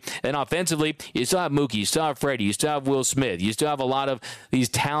one thing. And offensively, you still have Mookie. You still have Freddie. You still have Will Smith. You still have a lot of these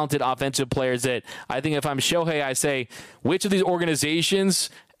talented offensive players that I think if I'm Shohei, I say, which of these organizations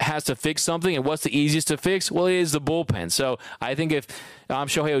has to fix something, and what's the easiest to fix? Well, it is the bullpen. So I think if I'm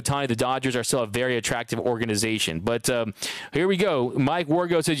Shohei Ohtani, the Dodgers are still a very attractive organization. But here we go. Mike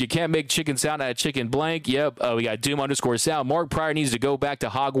Wargo says you can't make chicken sound out of chicken blank. Yep. We got Doom_Sal. Mark Pryor needs to go back to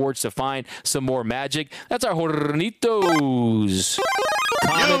Hogwarts to find some more magic. That's our Hornitos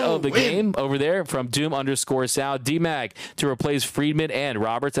comment of the game over there from Doom_Sal. D-Mac to replace Friedman and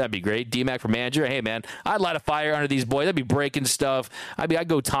Roberts. That'd be great. D-Mac for manager. Hey, man, I'd light a fire under these boys. I'd be breaking stuff. I'd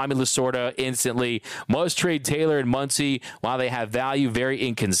go Tommy Lasorda instantly. Must trade Taylor and Muncy while they have value. Very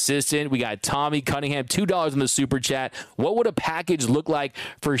inconsistent. We got Tommy Cunningham, $2 in the super chat. What would a package look like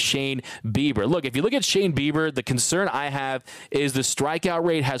for Shane Bieber? Look, if you look at Shane Bieber, the concern I have is the strikeout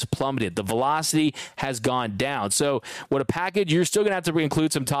rate has plummeted. The velocity has gone down. So what a package, you're still going to have to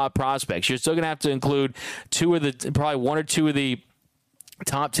include some top prospects. You're still going to have to include probably one or two of the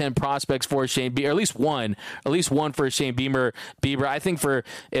top 10 prospects for Shane Bieber, at least one for Shane Bieber. I think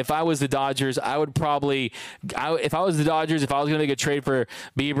if I was the Dodgers, if I was going to make a trade for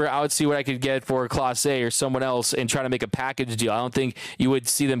Bieber, I would see what I could get for Clase or someone else and try to make a package deal. I don't think you would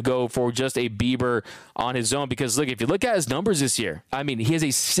see them go for just a Bieber on his own, because look, if you look at his numbers this year, I mean, he has a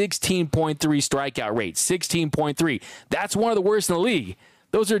 16.3 strikeout rate, 16.3. That's one of the worst in the league.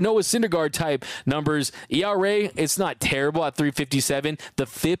 Those are Noah Syndergaard type numbers. ERA, it's not terrible at 3.57. The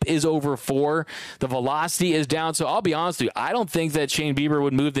FIP is over 4. The velocity is down. So I'll be honest with you, I don't think that Shane Bieber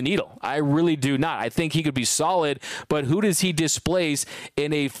would move the needle. I really do not. I think he could be solid, but who does he displace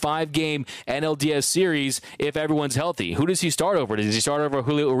in a 5-game NLDS series if everyone's healthy? Who does he start over? Does he start over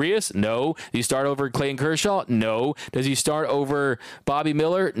Julio Urias? No. Does he start over Clayton Kershaw? No. Does he start over Bobby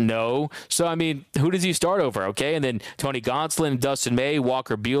Miller? No. So, I mean, who does he start over? Okay, and then Tony Gonsolin, Dustin May, Walker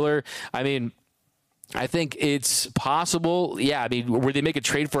Buehler. I mean, I think it's possible. Yeah, I mean, would they make a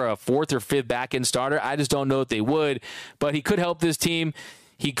trade for a 4th or 5th back-end starter? I just don't know if they would, but he could help this team.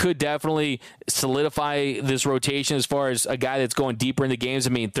 He could definitely solidify this rotation as far as a guy that's going deeper in the games. I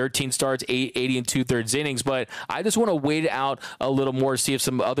mean, 13 starts, 80 and 2/3 innings, but I just want to wait it out a little more, see if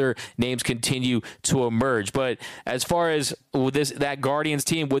some other names continue to emerge. But as far as with that Guardians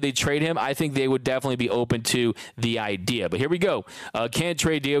team, would they trade him? I think they would definitely be open to the idea. But here we go. Can't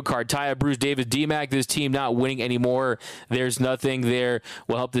trade Diego Cartaya, Bruce Davis, D-Mac. This team not winning anymore. There's nothing there.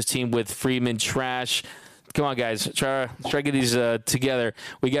 Will help this team with Freeman trash. Come on, guys. Try to get these together.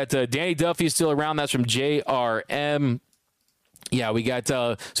 We got Danny Duffy still around. That's from JRM. Yeah, we got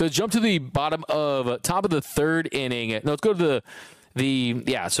so jump to the top of the 3rd inning. No, let's go to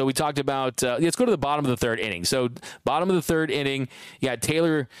so we talked about let's go to the bottom of the 3rd inning. So bottom of the 3rd inning, you got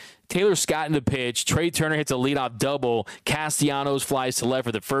Taylor Scott in the pitch. Trey Turner hits a leadoff double. Castellanos flies to left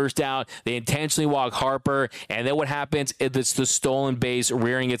for the first out. They intentionally walk Harper. And then what happens? It's the stolen base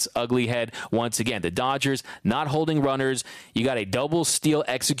rearing its ugly head once again. The Dodgers not holding runners. You got a double steal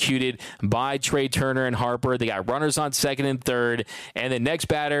executed by Trey Turner and Harper. They got runners on 2nd and 3rd. And the next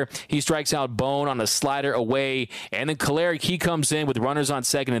batter, he strikes out Bone on a slider away. And then Kolarek, he comes in with runners on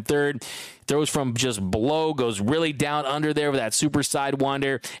 2nd and 3rd. Throws from just below, goes really down under there with that super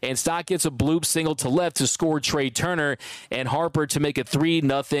sidewinder, and Stock gets a bloop single to left to score Trey Turner and Harper to make it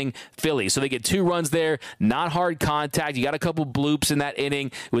 3-0 Phillies. So they get 2 runs there, not hard contact. You got a couple bloops in that inning.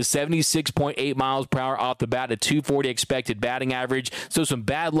 It was 76.8 miles per hour off the bat, a 240 expected batting average. So some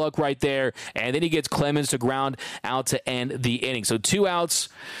bad luck right there, and then he gets Clemens to ground out to end the inning. So 2 outs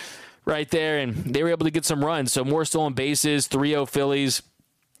right there, and they were able to get some runs. So more stolen bases, 3-0 Phillies.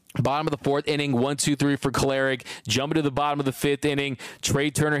 Bottom of the 4th inning, 1-2-3 for Kolarek. Jumping to the bottom of the 5th inning, Trey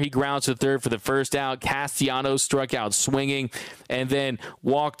Turner, he grounds to 3rd for the first out. Castellanos struck out swinging and then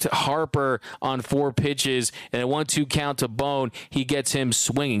walked Harper on 4 pitches. And a 1-2 count to Bone, he gets him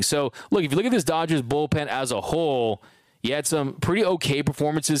swinging. So, look, if you look at this Dodgers bullpen as a whole, you had some pretty okay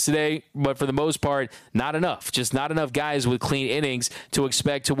performances today, but for the most part, not enough. Just not enough guys with clean innings to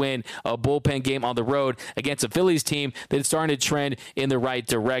expect to win a bullpen game on the road against a Phillies team that's starting to trend in the right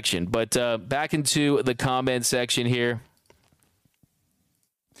direction. But back into the comment section here.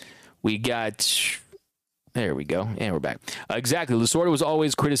 We got... There we go. And we're back. Exactly. Lasorda was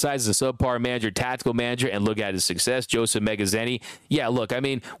always criticized as a subpar manager, tactical manager, and look at his success. Joseph Megazzeni. Yeah, look, I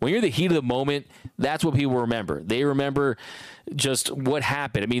mean, when you're the heat of the moment, that's what people remember. They remember just what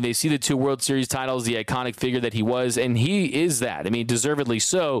happened. I mean, they see the 2 World Series titles, the iconic figure that he was, and he is that. I mean, deservedly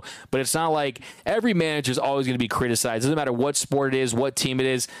so, but it's not like every manager is always going to be criticized. It doesn't matter what sport it is, what team it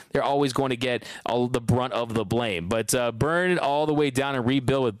is, they're always going to get all the brunt of the blame. But burn it all the way down and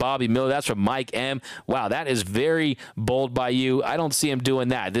rebuild with Bobby Miller. That's from Mike M. Wow, that is very bold by you. I don't see him doing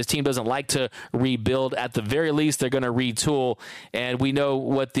that. This team doesn't like to rebuild. At the very least, they're going to retool, and we know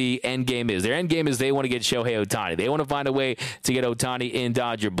what the end game is. Their end game is they want to get Shohei Ohtani. They want to find a way to get Ohtani in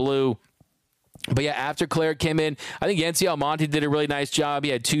Dodger blue. But yeah, after Claire came in, I think Yency Almonte did a really nice job. He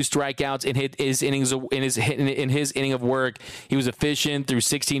had 2 strikeouts in his inning of work. He was efficient through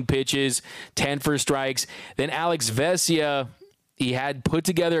 16 pitches, 10 for strikes. Then Alex Vesia, he had put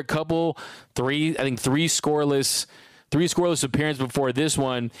together a couple, three scoreless appearances before this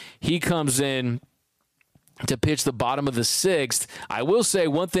one. He comes in to pitch the bottom of the 6th. I will say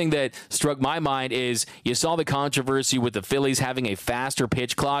one thing that struck my mind is you saw the controversy with the Phillies having a faster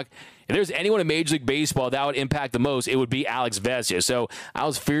pitch clock. If there's anyone in Major League Baseball that would impact the most, it would be Alex Vesia. So I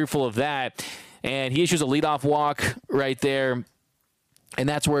was fearful of that. And he issues a leadoff walk right there. And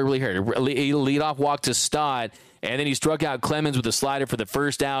that's where it really hurt. A leadoff walk to Stott. And then he struck out Clemens with a slider for the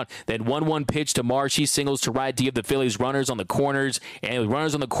first out. Then 1-1 pitch to Marsh. He singles to right to give the Phillies runners on the corners. And with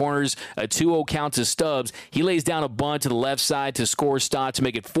runners on the corners, a 2-0 count to Stubbs. He lays down a bunt to the left side to score Stott to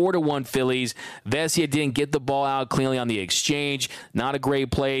make it 4-1 Phillies. Vesia didn't get the ball out cleanly on the exchange. Not a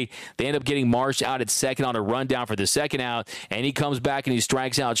great play. They end up getting Marsh out at second on a rundown for the second out. And he comes back and he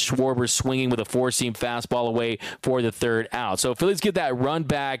strikes out Schwarber swinging with a four-seam fastball away for the third out. So Phillies get that run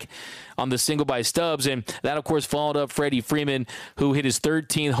back on the single by Stubbs, and that, of course, followed up Freddie Freeman, who hit his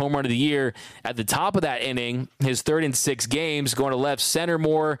 13th home run of the year at the top of that inning, his third in 6 games, going to left center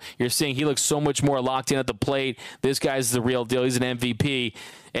more. You're seeing he looks so much more locked in at the plate. This guy's the real deal. He's an MVP.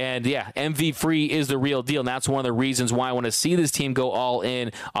 And, yeah, MV free is the real deal, and that's one of the reasons why I want to see this team go all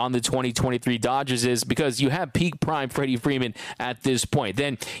in on the 2023 Dodgers is because you have peak prime Freddie Freeman at this point.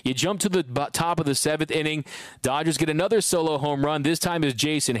 Then you jump to the top of the 7th inning. Dodgers get another solo home run. This time is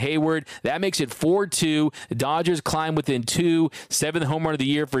Jason Hayward. That makes it 4-2. The Dodgers climb within 2. 7th home run of the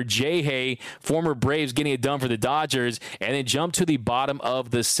year for Jay Hay, former Braves, getting it done for the Dodgers, and then jump to the bottom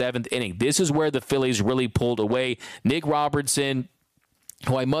of the 7th inning. This is where the Phillies really pulled away. Nick Robertson,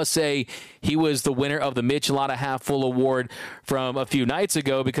 who I must say, he was the winner of the Michelada Half Full Award from a few nights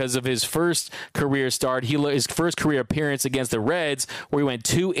ago because of his first career start. His first career appearance against the Reds, where he went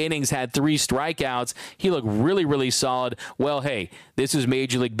 2 innings, had 3 strikeouts. He looked really, really solid. Well, hey, this is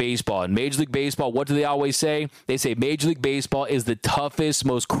Major League Baseball. In Major League Baseball, what do they always say? They say Major League Baseball is the toughest,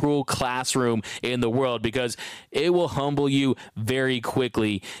 most cruel classroom in the world because it will humble you very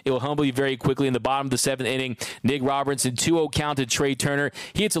quickly. It will humble you very quickly. In the bottom of the 7th inning, Nick Robertson, 2-0 count to Trey Turner.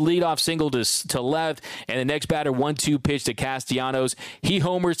 He hits a leadoff single to left, and the next batter, 1-2 pitch to Castellanos. He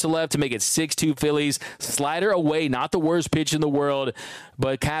homers to left to make it 6-2 Phillies. Slider away, not the worst pitch in the world,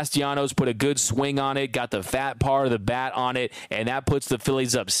 but Castellanos put a good swing on it, got the fat part of the bat on it, and that puts the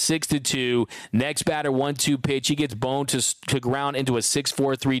Phillies up 6-2. Next batter, 1-2 pitch. He gets boned to ground into a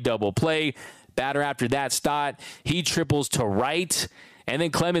 6-4-3 double play. Batter after that, Stott, he triples to right. And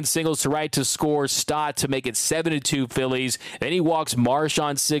then Clemens singles to right to score Stott to make it 7-2 Phillies. Then he walks Marsh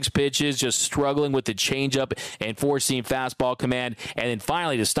on 6 pitches, just struggling with the changeup and four-seam fastball command. And then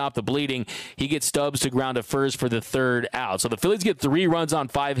finally, to stop the bleeding, he gets Stubbs to ground to first for the third out. So the Phillies get 3 runs on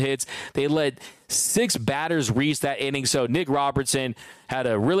 5 hits. They let 6 batters reach that inning. So Nick Robertson had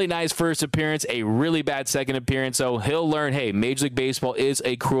a really nice first appearance, a really bad second appearance. So he'll learn, hey, Major League Baseball is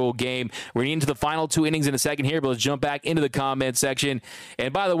a cruel game. We're getting into the final 2 innings in a second here, but let's jump back into the comment section.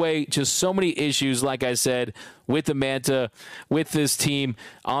 And by the way, just so many issues, like I said, with the Manta, with this team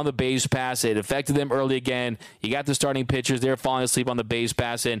on the base pass. It affected them early again. You got the starting pitchers. They're falling asleep on the base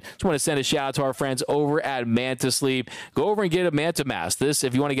pass. And just want to send a shout out to our friends over at Manta Sleep. Go over and get a Manta mask. This,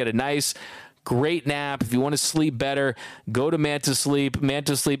 if you want to get a nice, great nap, if you want to sleep better, go to Manta Sleep.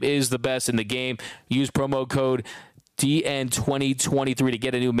 Manta Sleep is the best in the game. Use promo code DN2023 to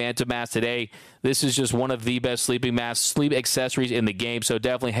get a new Manta mask today. This is just one of the best sleeping masks, sleep accessories in the game, so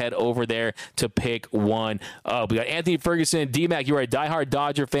definitely head over there to pick one up. We got Anthony Ferguson. D-Mac, you are a diehard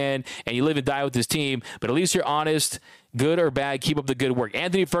Dodger fan, and you live and die with this team, but at least you're honest. Good or bad, keep up the good work.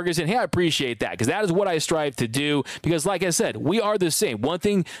 Anthony Ferguson, hey, I appreciate that because that is what I strive to do because, like I said, we are the same. One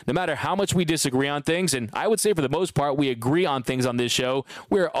thing, no matter how much we disagree on things, and I would say for the most part we agree on things on this show,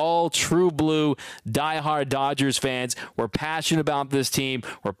 we're all true blue, diehard Dodgers fans. We're passionate about this team.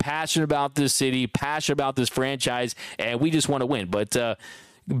 We're passionate about this city, passionate about this franchise, and we just want to win. But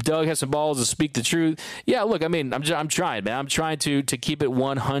Doug has some balls to speak the truth. Yeah, look, I mean, I'm trying, man. I'm trying to keep it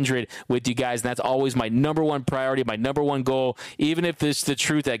 100 with you guys, and that's always my number one priority, my number one goal. Even if it's the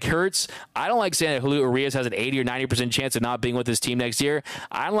truth that hurts, I don't like saying that Julio Urias has an 80 or 90% chance of not being with this team next year.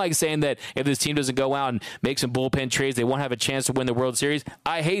 I don't like saying that if this team doesn't go out and make some bullpen trades, they won't have a chance to win the World Series.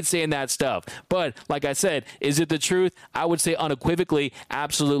 I hate saying that stuff. But like I said, is it the truth? I would say unequivocally,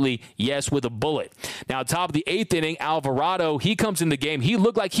 absolutely yes, with a bullet. Now, top of the 8th inning, Alvarado, he comes in the game. He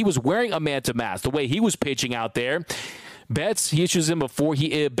looked like he was wearing a Manta mask the way he was pitching out there. Betts, he issues him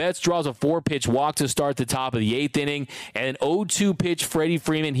Betts draws a 4-pitch walk to start the top of the 8th inning, and an 0-2 pitch, Freddie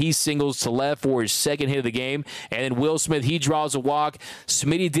Freeman, he singles to left for his second hit of the game, and then Will Smith, he draws a walk.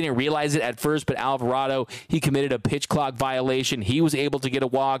 Smitty didn't realize it at first, but Alvarado, he committed a pitch clock violation. He was able to get a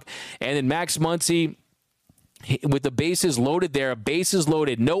walk, and then Max Muncy, with the bases loaded there, bases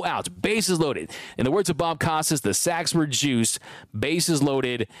loaded, no outs, bases loaded. In the words of Bob Costas, the sacks were juiced, bases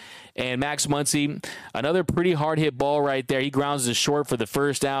loaded, and Max Muncy, another pretty hard hit ball right there. He grounds it short for the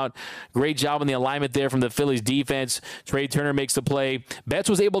first out. Great job on the alignment there from the Phillies defense. Trey Turner makes the play. Betts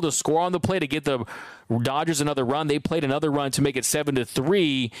was able to score on the play to get the Dodgers another run. They played another run to make it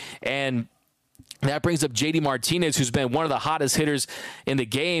 7-3, and That brings up JD Martinez, who's been one of the hottest hitters in the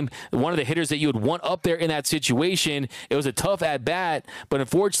game, one of the hitters that you would want up there in that situation. It was a tough at-bat, but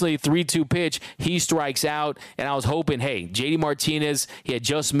unfortunately, 3-2 pitch, he strikes out, and I was hoping, hey, JD Martinez, he had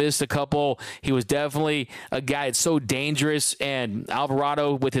just missed a couple. He was definitely a guy that's so dangerous, and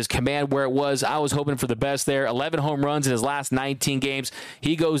Alvarado, with his command where it was, I was hoping for the best there. 11 home runs in his last 19 games.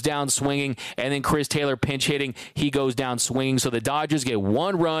 He goes down swinging, and then Chris Taylor pinch hitting. He goes down swinging. So the Dodgers get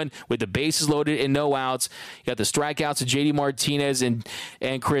one run with the bases loaded and no outs. You got the strikeouts of JD Martinez and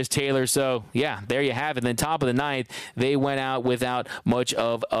Chris Taylor. So, yeah, there you have it. And then top of the ninth, they went out without much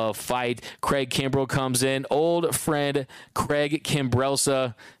of a fight. Craig Kimbrell comes in. Old friend Craig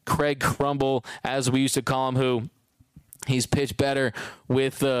Kimbrelsa, Craig Crumble, as we used to call him, who he's pitched better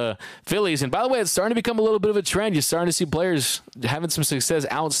with the Phillies. And by the way, it's starting to become a little bit of a trend. You're starting to see players having some success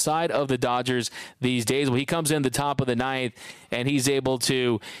outside of the Dodgers these days. Well, he comes in the top of the ninth, and he's able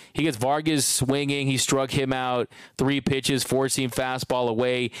to, he gets Vargas swinging. He struck him out 3 pitches, 4-seam fastball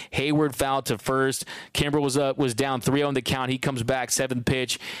away. Hayward fouled to first. Kimbrell was down 3-0 in the count. He comes back, 7th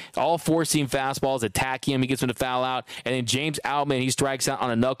pitch. All 4-seam fastballs attack him. He gets him to foul out. And then James Outman, he strikes out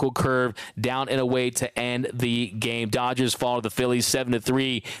on a knuckle curve down and away to end the game. Dodgers fall to the Phillies 7-3.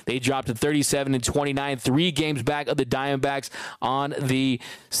 They dropped to 37-29, 3 games back of the Diamondbacks on the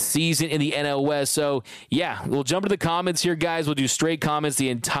season in the NL West. So, yeah, we'll jump to the comments here, guys. We'll do straight comments the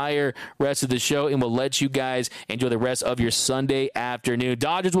entire rest of the show, and we'll let you guys enjoy the rest of your Sunday afternoon.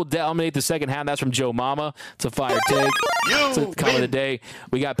 Dodgers will dominate the second half. That's from Joe Mama. It's a fire take. It's a comment of the day.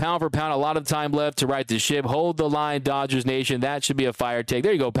 We got pound for pound, a lot of time left to right the ship. Hold the line, Dodgers Nation. That should be a fire take.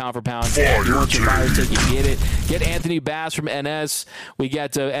 There you go, pound for pound. You want your fire take, you get it. Get Anthony Bass from NS. We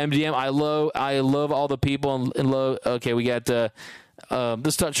got MDM. I love all the people and love. Okay, we got.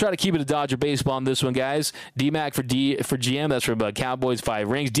 Let's try to keep it a Dodger baseball on this one, guys. D-Mac for GM. That's from Cowboys 5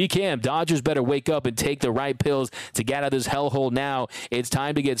 Rings. DCAM, Dodgers better wake up and take the right pills to get out of this hellhole now. It's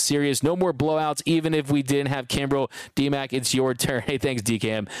time to get serious. No more blowouts, even if we didn't have Kimbrell. D-Mac, it's your turn. Hey, thanks,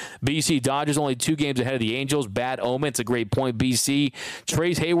 DCAM. BC, Dodgers only 2 games ahead of the Angels. Bad omen. It's a great point, BC.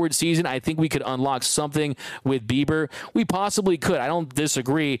 Trace Hayward season, I think we could unlock something with Bieber. We possibly could. I don't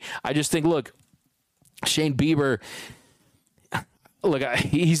disagree. I just think, look, Shane Bieber, look,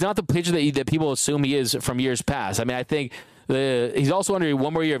 he's not the pitcher that people assume he is from years past. I mean, I think he's also under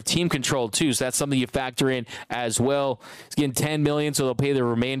 1 more year of team control, too, so that's something you factor in as well. He's getting $10 million, so they'll pay the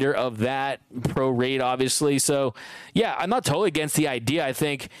remainder of that pro rate, obviously. So, yeah, I'm not totally against the idea. I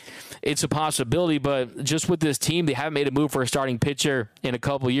think it's a possibility, but just with this team, they haven't made a move for a starting pitcher in a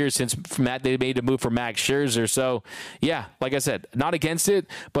couple of years since they made a move for Max Scherzer. So, yeah, like I said, not against it,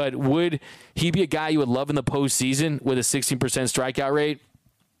 but would he be a guy you would love in the postseason with a 16% strikeout rate?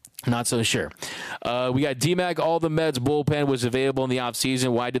 Not so sure. We got D-Mac. All the Mets bullpen was available in the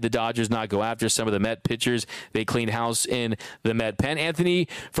offseason. Why did the Dodgers not go after some of the Met pitchers? They cleaned house in the Met pen. Anthony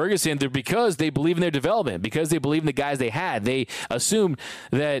Ferguson, because they believe in their development, because they believe in the guys they had. They assumed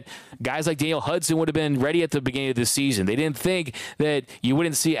that guys like Daniel Hudson would have been ready at the beginning of the season. They didn't think that you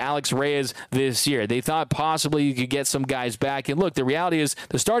wouldn't see Alex Reyes this year. They thought possibly you could get some guys back. And look, the reality is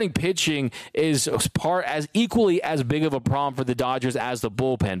the starting pitching is equally as big of a problem for the Dodgers as the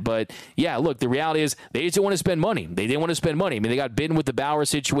bullpen. But, yeah, look, the reality is they just didn't want to spend money. They didn't want to spend money. I mean, they got bitten with the Bauer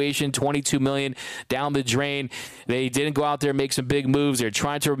situation, $22 million down the drain. They didn't go out there and make some big moves. They're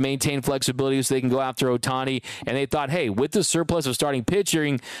trying to maintain flexibility so they can go after Ohtani. And they thought, hey, with the surplus of starting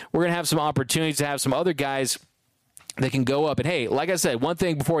pitching, we're going to have some opportunities to have some other guys they can go up. And, hey, like I said, one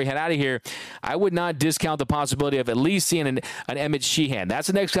thing before we head out of here, I would not discount the possibility of at least seeing an Emmett Sheehan. That's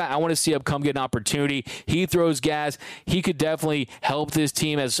the next guy I want to see up come get an opportunity. He throws gas. He could definitely help this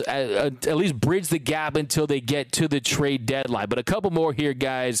team at least bridge the gap until they get to the trade deadline. But a couple more here,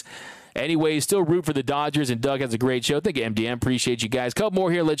 guys. Anyway, still root for the Dodgers, and Doug has a great show. Thank you, MDM. Appreciate you guys. Couple more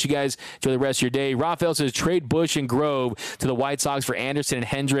here. Let you guys enjoy the rest of your day. Rafael says trade Bush and Grove to the White Sox for Anderson and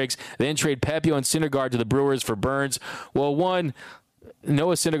Hendricks. Then trade Pepio and Syndergaard to the Brewers for Burns. Well,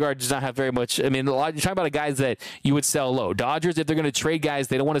 Noah Syndergaard does not have very much. I mean, you're talking about guys that you would sell low. Dodgers, if they're going to trade guys,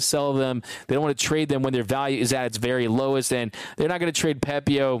 they don't want to sell them. They don't want to trade them when their value is at its very lowest, and they're not going to trade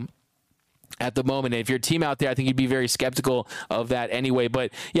Pepio at the moment. And if you're a team out there, I think you'd be very skeptical of that anyway.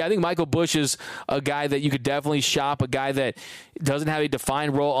 But, yeah, I think Michael Bush is a guy that you could definitely shop, a guy that doesn't have a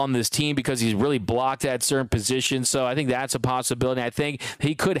defined role on this team because he's really blocked at certain positions. So I think that's a possibility. I think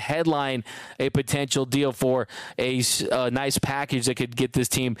he could headline a potential deal for a nice package that could get this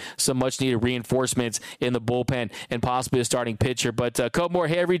team some much-needed reinforcements in the bullpen and possibly a starting pitcher. But a couple more.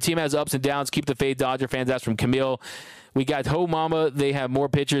 Hey, every team has ups and downs. Keep the faith, Dodger fans. That's from Camille. We got Ho Mama. They have more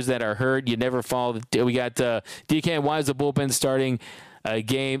pitchers that are hurt. You never fall. We got DK. Why is the bullpen starting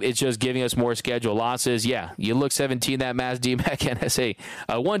game. It's just giving us more schedule losses. Yeah, you look 17 that Mass DMAC NSA.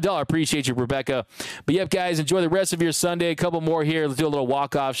 $1. Appreciate you, Rebecca. But yep, guys, enjoy the rest of your Sunday. A couple more here. Let's do a little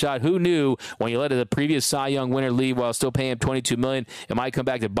walk-off shot. Who knew when you let the previous Cy Young winner leave while still paying him $22 million, it might come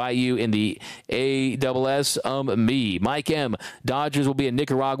back to bite you in the ASS? Me. Mike M. Dodgers will be in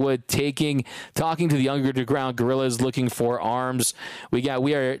Nicaragua talking to the underground guerrillas looking for arms. We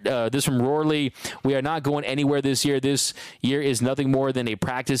are this from Roarley. We are not going anywhere this year. This year is nothing more than a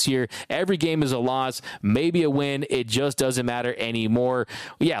practice year. Every game is a loss, maybe a win. It just doesn't matter anymore.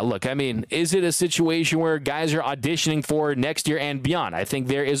 Yeah, look, I mean, is it a situation where guys are auditioning for next year and beyond? I think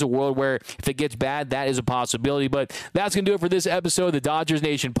there is a world where if it gets bad, that is a possibility. But that's going to do it for this episode of the Dodgers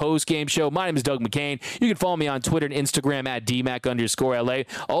Nation Postgame Show. My name is Doug McCain. You can follow me on Twitter and Instagram at DMAC_LA.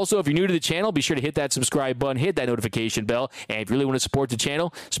 Also, if you're new to the channel, be sure to hit that subscribe button, hit that notification bell, and if you really want to support the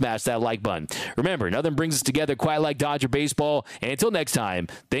channel, smash that like button. Remember, nothing brings us together quite like Dodger baseball. And until next time,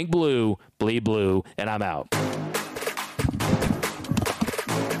 think blue, bleed blue, and I'm out.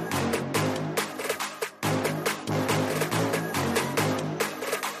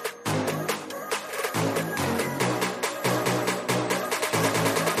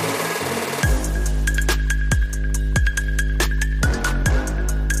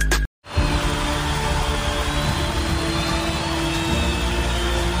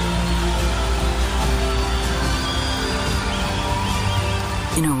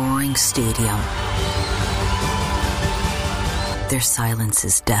 In a roaring stadium, their silence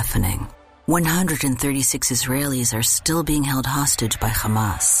is deafening. 136 Israelis are still being held hostage by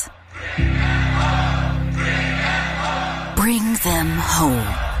Hamas. Bring them home.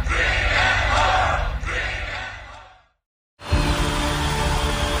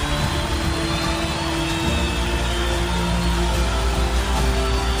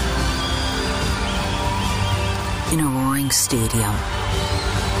 In a roaring stadium,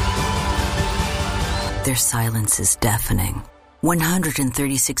 their silence is deafening.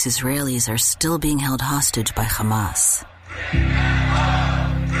 136 Israelis are still being held hostage by Hamas.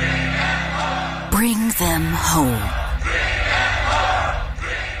 Bring them home.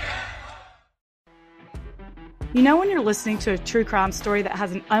 You know when you're listening to a true crime story that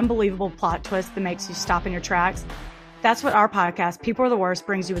has an unbelievable plot twist that makes you stop in your tracks? That's what our podcast, People Are the Worst,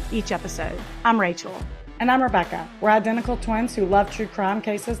 brings you with each episode. I'm Rachel. And I'm Rebecca. We're identical twins who love true crime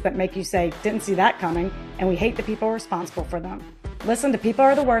cases that make you say, didn't see that coming, and we hate the people responsible for them. Listen to People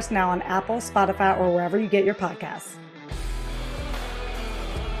Are the Worst now on Apple, Spotify, or wherever you get your podcasts.